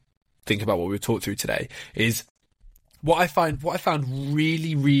sort of thinking about what we were talking through today. Is what I found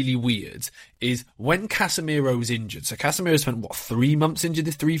really, really weird is when Casemiro was injured. So Casemiro spent 3 months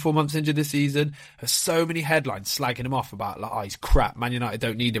injured, 4 months injured this season. There's so many headlines slagging him off about like, oh, he's crap. Man United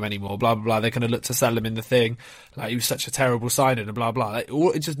don't need him anymore. Blah blah blah. They're going to look to sell him in the thing. Like he was such a terrible signing and blah blah. Like,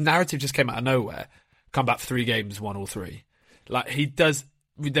 narrative just came out of nowhere. Come back 3 games, won all 3. Like he does.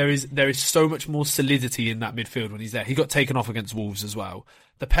 There is so much more solidity in that midfield when he's there. He got taken off against Wolves as well.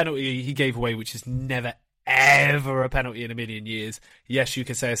 The penalty he gave away, which is never ever a penalty in a million years. Yes, you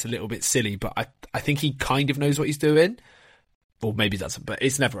could say it's a little bit silly, but I think he kind of knows what he's doing. Or maybe doesn't, but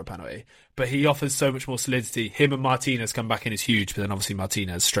it's never a penalty. But he offers so much more solidity. Him and Martinez come back in is huge, but then obviously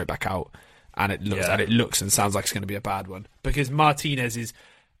Martinez straight back out, and it looks and sounds like it's going to be a bad one because Martinez is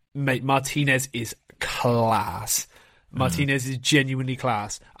class. Martinez is genuinely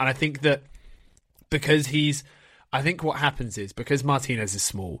class, and I think that I think what happens is because Martinez is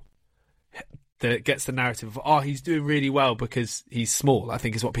small, that gets the narrative of he's doing really well because he's small. I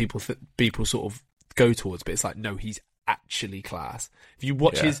think is what people sort of go towards, but it's like no, he's actually class. If you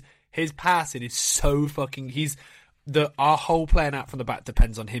watch his passing is so fucking. Our whole playing out from the back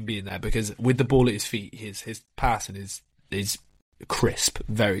depends on him being there because with the ball at his feet, his passing is crisp,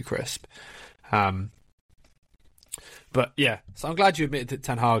 very crisp. But yeah, so I'm glad you admitted that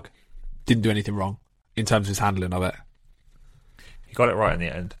Ten Hag didn't do anything wrong in terms of his handling of it. He got it right in the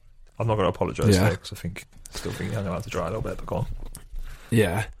end. I'm not going to apologise because I still think he hung out to dry a little bit, but go on.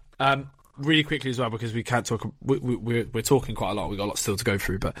 Yeah. Really quickly as well, because we can't talk. We're talking quite a lot. We've got a lot still to go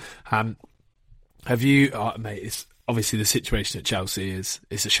through. But have you, mate? It's obviously the situation at Chelsea is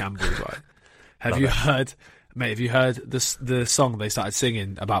a shambles, right? Have you heard the song they started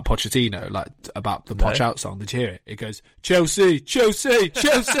singing about Pochettino, like about the Poch Out song? Did you hear it? It goes Chelsea, Chelsea,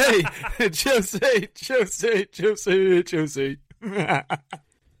 Chelsea, Chelsea, Chelsea, Chelsea, Chelsea.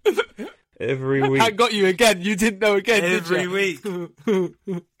 Every week. I got you again. You didn't know again. Every week.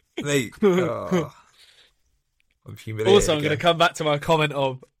 Mate. I'm humiliated. Also, I'm going to come back to my comment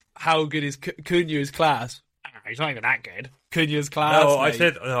of how good is Cunha's class. He's not even that good. Cunha's class. No,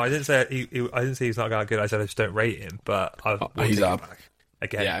 mate. I didn't say I didn't say he's not that good. I said I just don't rate him. But he's up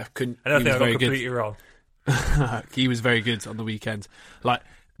again. Yeah, I don't think I got completely wrong. He was very good on the weekend. Like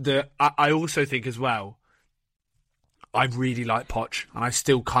I also think as well. I really like Poch, and I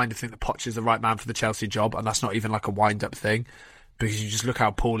still kind of think that Poch is the right man for the Chelsea job, and that's not even like a wind-up thing, because you just look how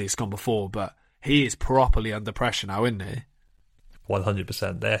poorly it's gone before, but he is properly under pressure now, isn't he?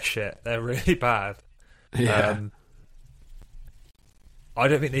 100%. They're shit. They're really bad. Yeah. I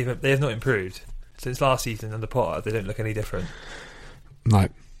don't think they have not improved. Since last season under Potter, they don't look any different. No.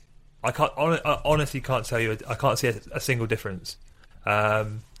 I honestly can't tell you, I can't see a single difference.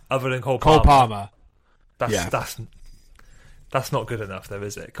 Other than Cole Palmer. That's not good enough, though,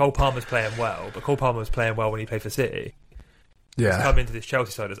 is it? Cole Palmer's playing well, but Cole Palmer was playing well when he played for City. Yeah. He's come into this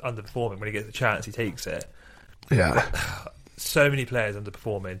Chelsea side as underperforming. When he gets a chance, he takes it. Yeah. So many players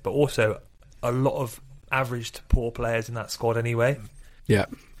underperforming, but also a lot of average to poor players in that squad anyway. Yeah.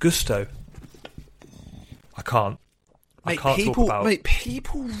 Gusto. I can't. Mate, I can't people, talk about. Mate,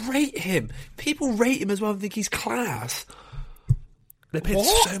 people rate him. People rate him as well and think he's class. They paid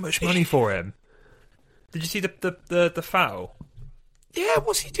so much money for him. Did you see the foul? Yeah,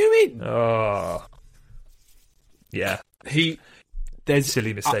 what's he doing? Oh, yeah. There's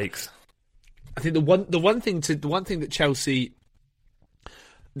silly mistakes. I think the one thing that Chelsea,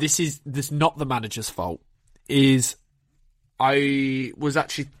 this is not the manager's fault, is I was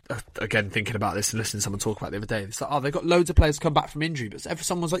actually again thinking about this and listening to someone talk about it the other day. It's like, they've got loads of players come back from injury, but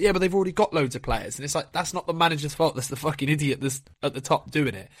someone's like, yeah, but they've already got loads of players, and it's like, that's not the manager's fault. That's the fucking idiot that's at the top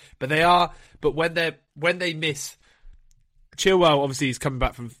doing it. But they are. But when they miss, Chilwell obviously is coming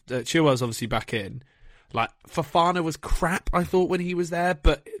back from. Chilwell's obviously back in. Like, Fofana was crap, I thought, when he was there,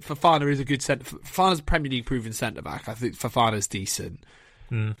 but Fofana is a good centre. Fofana's a Premier League proven centre back. I think Fofana's decent.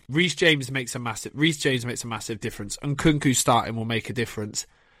 Reece James makes a massive difference, and Nkunku starting will make a difference.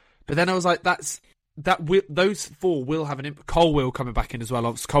 But then I was like, those four will have an impact. Colwill coming back in as well.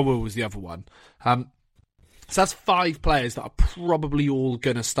 Obviously, Colwill was the other one. So that's 5 players that are probably all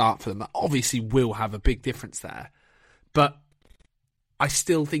going to start for them. That obviously will have a big difference there. But I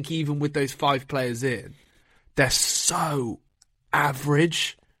still think even with those 5 players in, they're so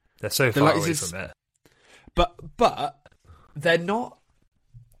average. They're so far away from it. But they're not.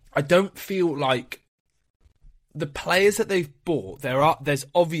 I don't feel like the players that they've bought. There's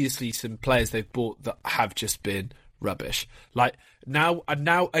obviously some players they've bought that have just been rubbish. Like now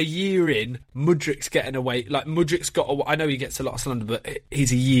a year in, Mudrik's getting away. Like Mudrik's got. I know he gets a lot of slander, but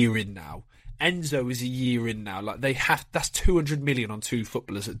he's a year in now. Enzo is a year in now. Like that's 200 million on 2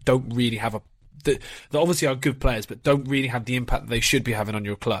 footballers that don't really have that obviously are good players, but don't really have the impact that they should be having on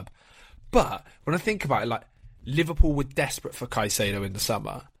your club. But when I think about it, like Liverpool were desperate for Caicedo in the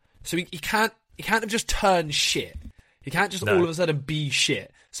summer, so he can't have just turned shit. He can't just all of a sudden be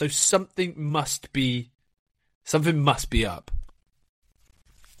shit. So something must be up.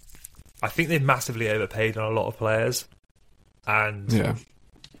 I think they've massively overpaid on a lot of players, and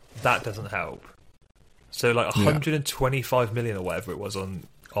that doesn't help. So like 125 million or whatever it was on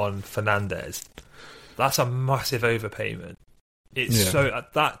Fernandes, that's a massive overpayment. It's so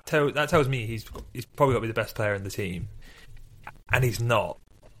that tells me he's probably got to be the best player in the team, and he's not.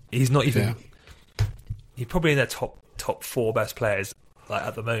 He's not even. He's probably in their top 4 best players like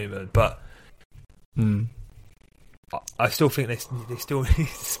at the moment, but I still think they still need to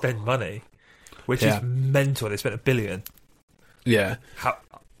spend money, which is mental. They spent $1 billion. Yeah.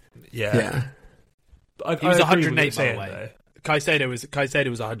 Yeah. He was 108 by the way. Caicedo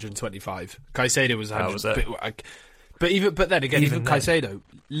was 125. Caicedo was 100. But then again, even Caicedo,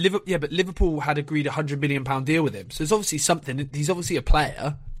 but Liverpool had agreed a £100 million deal with him. So there's obviously something. He's obviously a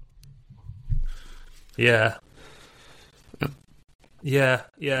player. Yeah. He is.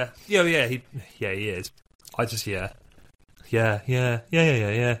 I just yeah.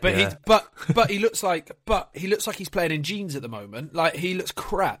 But he looks like he's playing in jeans at the moment. Like he looks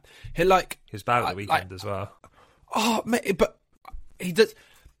crap. He was bad at the weekend as well. Oh, mate, but he does.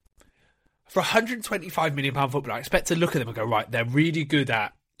 For £125 million football, I expect to look at them and go, right, they're really good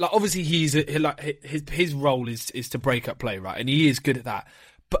at. Like, obviously, his role is to break up play, right, and he is good at that.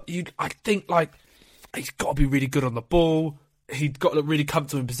 But I think like he's got to be really good on the ball. He's got to look really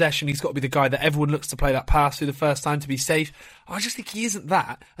comfortable in possession. He's got to be the guy that everyone looks to play that pass through the first time to be safe. I just think he isn't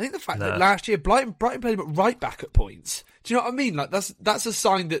that. I think the fact that last year Brighton played him at right back at points. Do you know what I mean? Like that's a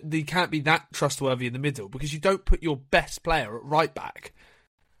sign that they can't be that trustworthy in the middle, because you don't put your best player at right back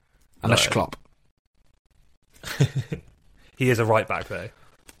unless you're Klopp. He is a right back though.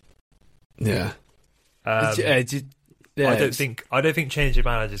 Yeah. I don't think changing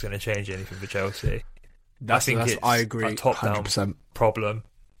manager is going to change anything for Chelsea. I agree. A top-down 100%. problem.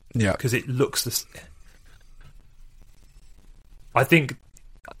 Yeah, because it looks I think.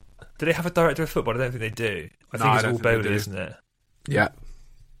 Do they have a director of football? I don't think they do. I think it's all Bowley, isn't it? Yeah,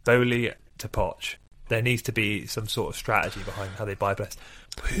 Bowley to Poch. There needs to be some sort of strategy behind how they buy best.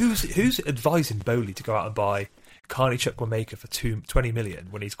 Who's advising Bowley to go out and buy Carney Chukwuemeka for 20 million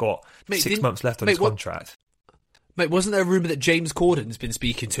when he's got 6 months left on his contract? Mate, wasn't there a rumour that James Corden's been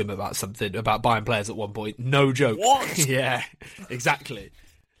speaking to him about something, about buying players at one point? No joke. What? Yeah, exactly.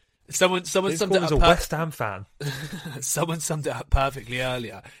 Someone summed it up. A West Ham fan. Someone summed it up perfectly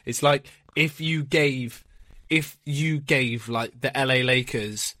earlier. It's like if you gave like the LA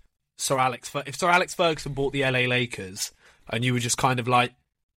Lakers if Sir Alex Ferguson bought the LA Lakers, and you were just kind of like,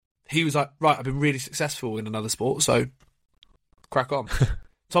 he was like, right, I've been really successful in another sport, so crack on.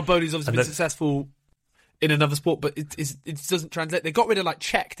 Tom Bowley's obviously been successful in another sport, but it doesn't translate. They got rid of like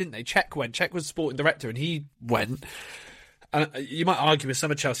Czech, didn't they? Czech was sporting director, and he went. and you might argue with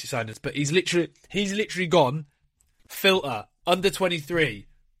some of Chelsea signings, but he's literally gone filter under 23.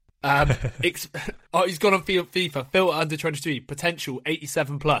 He's gone on FIFA filter under 23 potential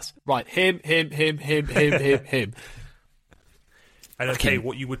 87 plus. Right, him. And okay,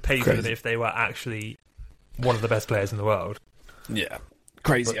 what you would pay for them if they were actually one of the best players in the world. Yeah,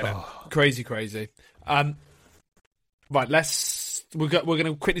 crazy, crazy. Right, we're going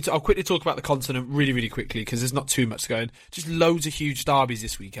to quickly. I'll quickly talk about the continent really, really quickly because there's not too much going. Just loads of huge derbies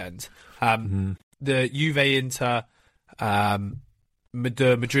this weekend. The Juve Inter, the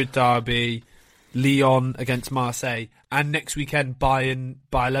Madrid derby, Lyon against Marseille, and next weekend Bayern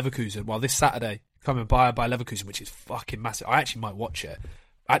Leverkusen. Well, this Saturday coming Bayern Leverkusen, which is fucking massive. I actually might watch it.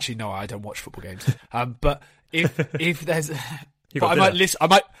 Actually, no, I don't watch football games. But if there's, but I might listen.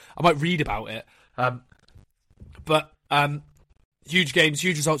 I might read about it. But huge games,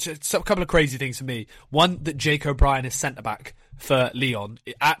 huge results. Just a couple of crazy things for me. One, that Jake O'Brien is centre back for Lyon.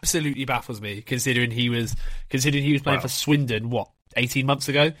 It absolutely baffles me considering he was playing for Swindon 18 months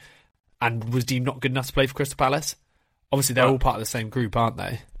ago, and was deemed not good enough to play for Crystal Palace. Obviously, they're all part of the same group, aren't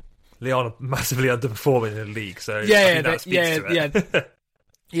they? Lyon are massively underperforming in the league, so yeah,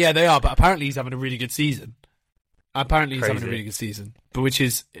 yeah, they are. But apparently, he's having a really good season. But which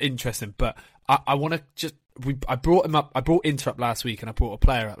is interesting. But I want to just. I brought him up. I brought Inter up last week, and I brought a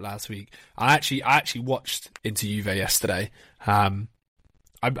player up last week. I actually watched Inter Juve yesterday. I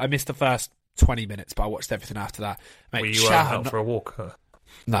missed the first 20 minutes, but I watched everything after that. Mate, were you out for a walk?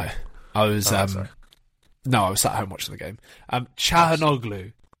 No, I was. I was sat home watching the game.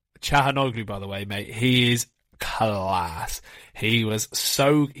 Çalhanoğlu, by the way, mate, he is class. He was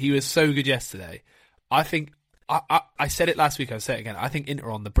so good yesterday. I think I said it last week. I'll say it again. I think Inter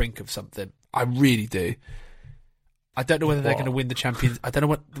are on the brink of something. I really do. I don't know whether they're going to win the Champions. I don't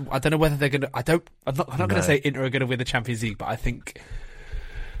know whether they're going to. I'm not going to say Inter are going to win the Champions League, but I think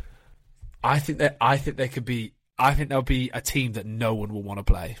they could be. I think they'll be a team that no one will want to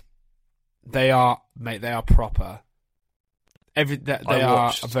play. They are, mate. They are proper. They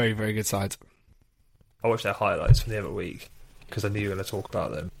are a very, very good side. I watched their highlights from the other week because I knew you were going to talk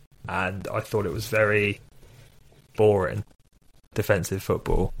about them, and I thought it was very boring defensive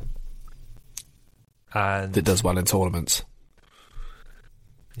football. And it does well in tournaments.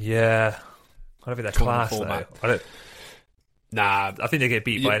 Yeah, I don't think they're class though. Nah, I think they get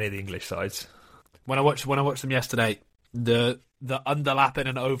beat by any of the English sides. When I watched them yesterday, the underlapping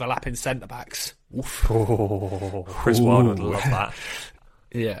and overlapping centre backs. Chris Wilde would love that.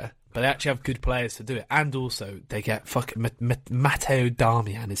 Yeah, but they actually have good players to do it, and also they get fucking Matteo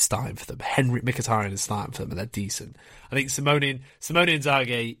Darmian is starting for them. Henrik Mkhitaryan is starting for them, and they're decent. I think Simone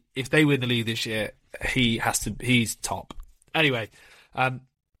Inzaghi, if they win the league this year, he's top. Anyway,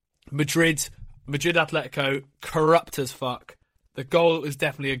 Madrid Atletico, corrupt as fuck. The goal was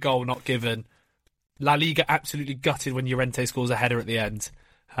definitely a goal not given. La Liga absolutely gutted when Llorente scores a header at the end.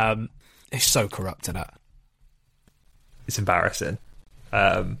 It's so corrupt, isn't it? It's embarrassing.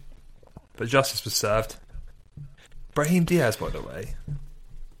 But justice was served. Brahim Diaz, by the way.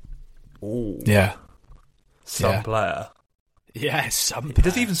 Ooh. Yeah. Some player. Yeah, some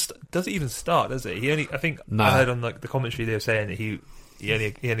player. He doesn't even start, does he? I heard on the commentary they were saying that he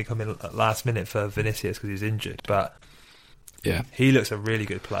only come in at last minute for Vinicius because he's injured, but yeah, he looks a really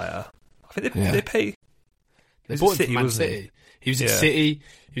good player. I think they pay. They bought him from Man City. He was at City.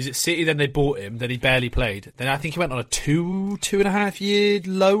 He was at City. Then they bought him. Then he barely played. Then I think he went on a 2.5 year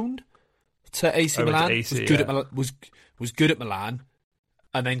loan to AC Milan. Was good at Milan,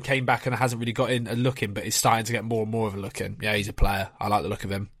 and then came back and hasn't really got in a look in, but he's starting to get more and more of a look in. Yeah, he's a player. I like the look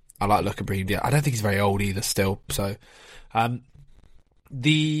of him. I like the look of Brahim Diaz. I don't think he's very old either. Still, so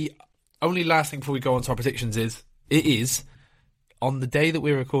the only last thing before we go on to our predictions is it is on the day that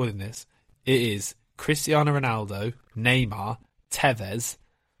we're recording this. It is Cristiano Ronaldo, Neymar, Tevez,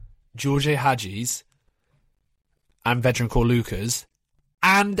 Jorge Hagis, and veteran Cor Lucas,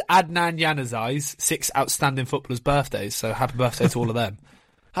 and Adnan Januzaj's 6 outstanding footballers' birthdays. So happy birthday to all of them.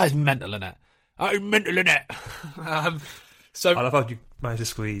 That is mental, innit? So I love how you managed to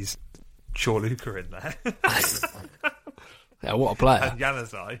squeeze Luka in there. Yeah, what a player. And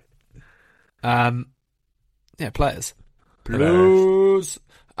Januzaj. Yeah, players. Blues.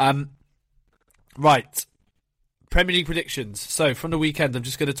 Right. Premier League predictions. So, from the weekend, I'm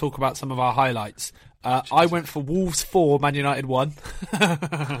just going to talk about some of our highlights. I went for Wolves 4, Man United 1.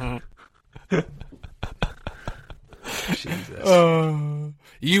 Jesus.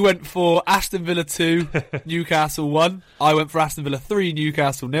 You went for Aston Villa 2, Newcastle 1. I went for Aston Villa 3,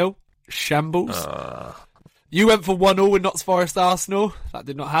 Newcastle 0. Shambles. You went for 1-1 with Notts Forest Arsenal. That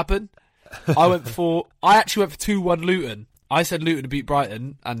did not happen. I actually went for 2-1 Luton. I said Luton to beat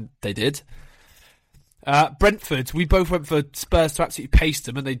Brighton, and they did. Brentford, we both went for Spurs to absolutely paste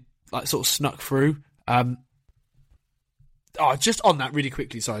them, and they sort of snuck through. Just on that really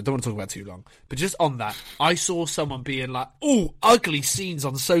quickly, sorry, I don't want to talk about it too long, but just on that, I saw someone being like, ugly scenes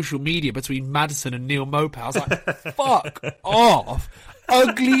on social media between Maddison and Neil Maupay. I was like, fuck off.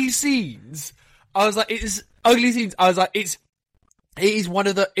 Ugly scenes. I was like, it's ugly scenes. I was like, it is one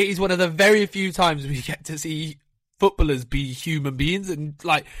of the very few times we get to see footballers be human beings, and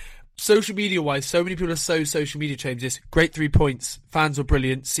social media wise, so many people are so social media trained. Just great 3 points. Fans were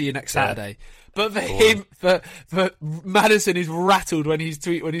brilliant. See you next Saturday. But for him, for Maddison is rattled when he's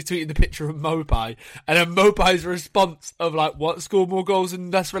tweeting the picture of Maupay, and then Maupay's response of what scored more goals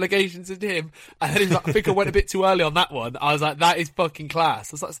and less relegations than him, and then he's like, I think I went a bit too early on that one. I was like, that is fucking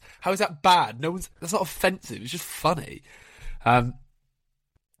class. That's how is that bad? That's not offensive. It's just funny.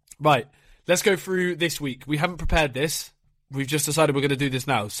 Right, let's go through this week. We haven't prepared this. We've just decided we're going to do this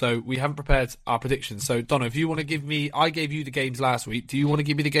now, so we haven't prepared our predictions. So, Donna, if you want to give me... I gave you the games last week. Do you want to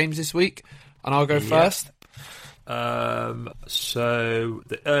give me the games this week? And I'll go first? So,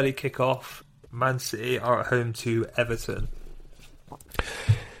 the early kickoff, Man City are at home to Everton.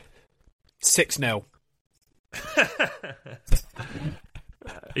 6-0. Are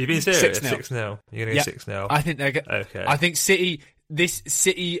you being serious? 6-0. 6-0. You're going to go 6-0? I think they're... Okay. I think City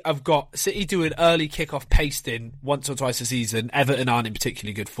do an early kick-off pasting once or twice a season. Everton aren't in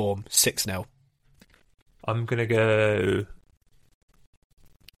particularly good form. 6-0. I'm going to go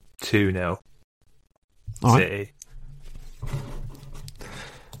 2-0. All City. Right.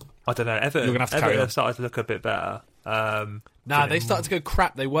 I don't know. Everton have started to look a bit better. They started to go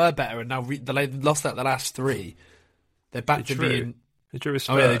crap. They were better, and now they've lost out the last 3. They're back to being... They drew with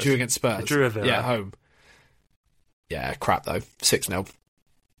Spurs. Oh, yeah, they drew against Spurs. They drew with Villa. Yeah, at home. Yeah, crap, though. 6-0.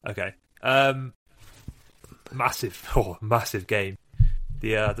 Okay. Massive game.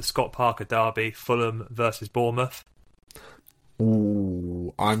 The Scott Parker derby, Fulham versus Bournemouth.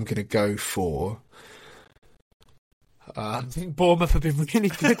 Ooh, I'm going to go for... I think Bournemouth have been really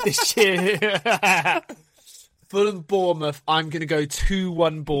good this year. Fulham, Bournemouth, I'm going to go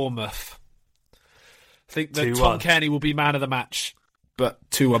 2-1 Bournemouth. I think that 2-1. Tom Kearney will be man of the match, but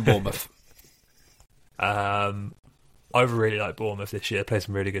 2-1 Bournemouth. I really like Bournemouth this year. Play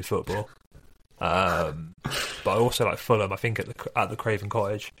some really good football. But I also like Fulham. I think at the Craven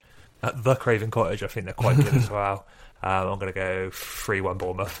Cottage. At the Craven Cottage, I think they're quite good as well. I'm going to go 3-1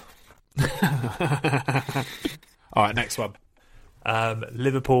 Bournemouth. All right, next one.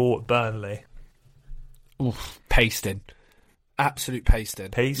 Liverpool, Burnley. Oof, pasting. Absolute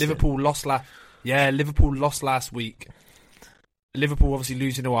pasting. Liverpool lost last week. Liverpool obviously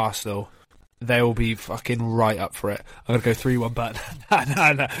losing to Arsenal. They'll be fucking right up for it. I'm gonna go 3-1, but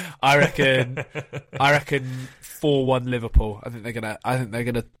no. I reckon 4-1 Liverpool. I think they're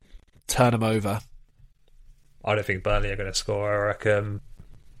gonna turn them over. I don't think Burnley are going to score. I reckon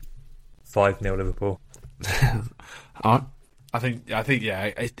 5-0 Liverpool. I think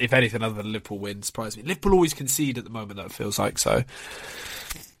yeah. If anything other than Liverpool wins, surprise me. Liverpool always concede at the moment. That feels like so.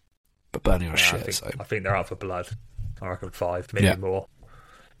 But Burnley are shit. I think they're out for blood. I reckon 5, maybe more.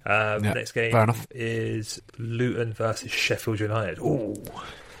 Next game is Luton versus Sheffield United. Ooh.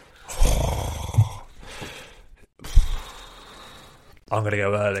 I'm going to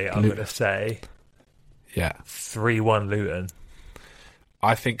go early. I'm going to say 3-1 Luton.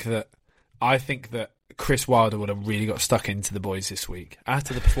 I think that Chris Wilder would have really got stuck into the boys this week.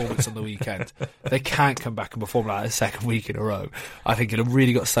 After the performance on the weekend, they can't come back and perform like a second week in a row. I think he'll have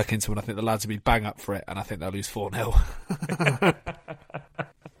really got stuck into it, and I think the lads will be bang up for it, and I think they'll lose 4-0.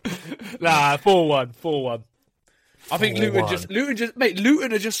 Nah, 4-1. I think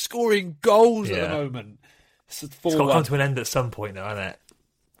Luton are just scoring goals at the moment. It's got to come to an end at some point, though, hasn't it?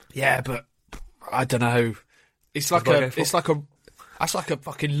 Yeah, but I don't know. It's like a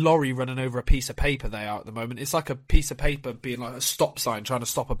fucking lorry running over a piece of paper they are at the moment. It's like a piece of paper being like a stop sign trying to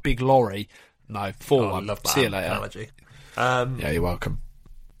stop a big lorry. No, 4-1. I love that. See you later. Analogy. Yeah, you're welcome.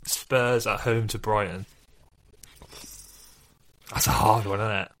 Spurs at home to Brighton. That's a hard one,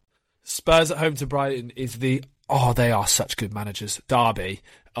 isn't it? Spurs at home to Brighton is they are such good managers. Derby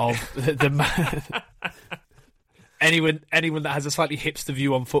of anyone that has a slightly hipster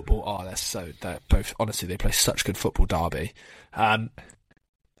view on football. They're both, honestly, they play such good football. Derby, and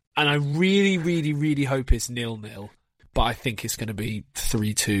I really, really, really hope it's 0-0, but I think it's going to be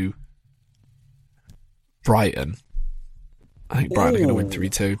 3-2 Brighton. I think Brighton are going to win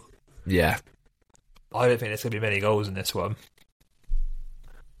 3-2. Yeah, I don't think there's going to be many goals in this one.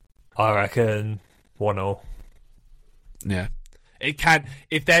 I reckon 1-0. Yeah, it can.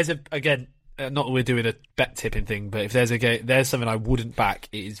 If there's a not that we're doing a bet tipping thing, but if there's something I wouldn't back,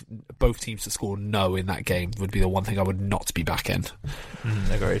 it is both teams to score no in that game would be the one thing I would not be backing.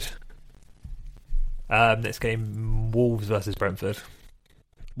 Agreed. Next game, Wolves versus Brentford.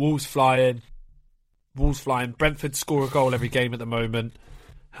 Wolves flying. Brentford score a goal every game at the moment,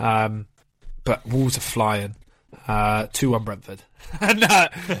 but Wolves are flying. 2-1 Brentford.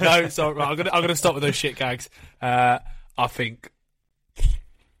 no, sorry. Right, I'm gonna stop with those shit gags. I think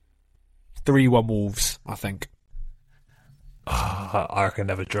 3-1 Wolves. I think. I reckon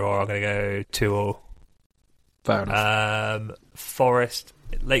never draw. I'm gonna go 2-2. Fair enough. Forest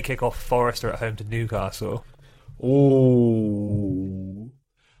late kick-off. Forest are at home to Newcastle. Oh.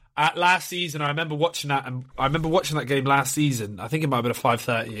 At last season, I remember watching that game last season. I think it might have been a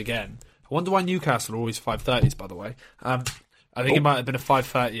 5:30 again. I wonder why Newcastle are always 5:30s, by the way. I think it might have been a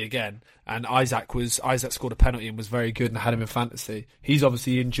 5:30 again. And Isaac scored a penalty and was very good and had him in fantasy. He's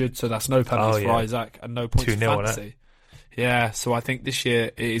obviously injured, so that's no penalties for Isaac and no points for fantasy. Yeah, so I think this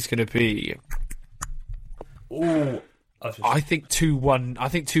year it is going to be. I think 2-1. I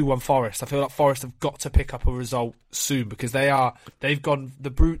think 2-1 Forest. I feel like Forest have got to pick up a result soon because they've gone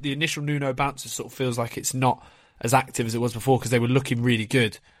the initial Nuno bounces sort of feels like it's not as active as it was before because they were looking really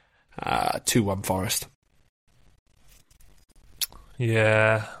good. 2-1 Forest.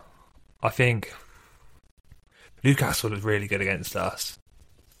 Yeah, I think Newcastle was really good against us,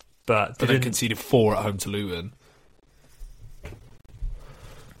 but they conceded 4 at home to Luton. They've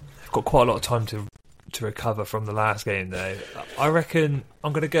got quite a lot of time to recover from the last game, though. I reckon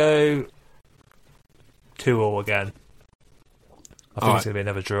I'm going to go 2-2 again. I think it's going to be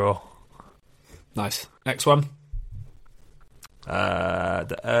another draw. Nice. Next one.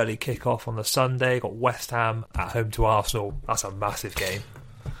 The early kick-off on the Sunday. Got West Ham at home to Arsenal. That's a massive game.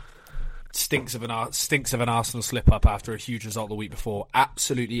 Stinks of an Arsenal slip-up after a huge result the week before.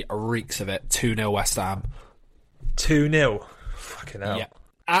 Absolutely reeks of it. 2-0 West Ham. 2-0? Fucking hell. Yeah.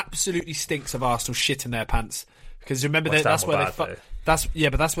 Absolutely stinks of Arsenal shitting their pants because remember that's where they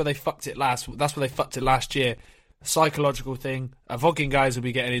fucked it last. That's where they fucked it last year. Psychological thing. Avogging guys will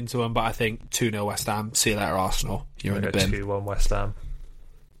be getting into them, but I think 2-0 West Ham. See you later, Arsenal. You're in the bin. 2-1 West Ham.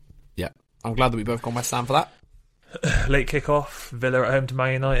 Yeah, I'm glad that we both gone West Ham for that. Late kick-off. Villa at home to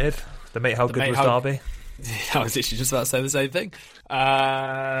Man United. How good was Derby? I was literally just about to say the same thing.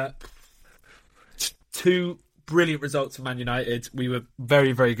 2 brilliant results for Man United. We were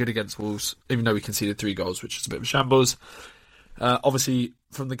very, very good against Wolves, even though we conceded 3 goals, which is a bit of a shambles. Obviously,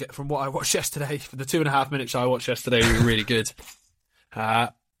 from what I watched yesterday, for the 2.5 minutes I watched yesterday, we were really good.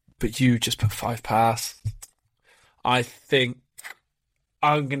 But you just put 5 past. I think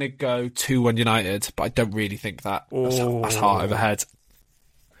I'm going to go 2-1 United, but I don't really think that. That's heart over head.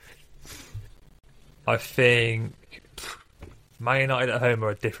 I think Man United at home are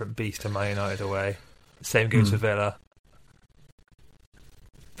a different beast to Man United away. Same goes for Villa.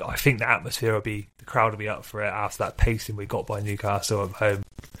 I think the atmosphere the crowd will be up for it after that pacing we got by Newcastle at home.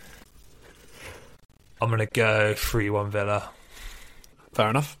 I'm going to go 3-1 Villa. Fair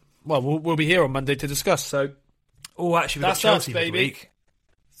enough. Well, we'll be here on Monday to discuss. So, actually, we've got Chelsea this week.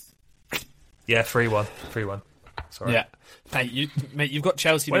 Yeah, 3-1. 3-1. Sorry. Yeah, mate, you've got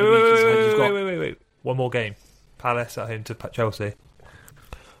Chelsea. Wait. One more game. Palace at home to Chelsea.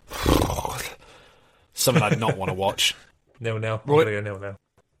 Something I'd not want to watch. 0-0. I'm going to go 0-0.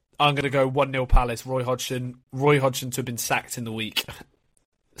 I'm going to go 1-0 Palace. Roy Hodgson to have been sacked in the week.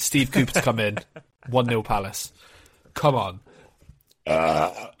 Steve Cooper to come in. 1-0 Palace. Come on.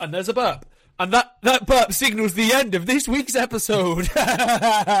 And there's a burp. And that burp signals the end of this week's episode.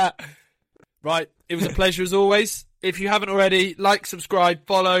 Right. It was a pleasure as always. If you haven't already, like, subscribe,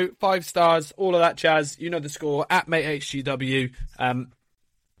 follow, 5 stars, all of that jazz. You know the score. @MateHGW.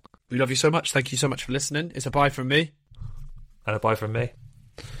 We love you so much. Thank you so much for listening. It's a bye from me. And a bye from me.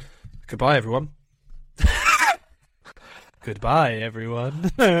 Goodbye, everyone. Goodbye, everyone.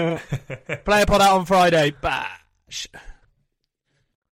 Play a pod out on Friday. Bash.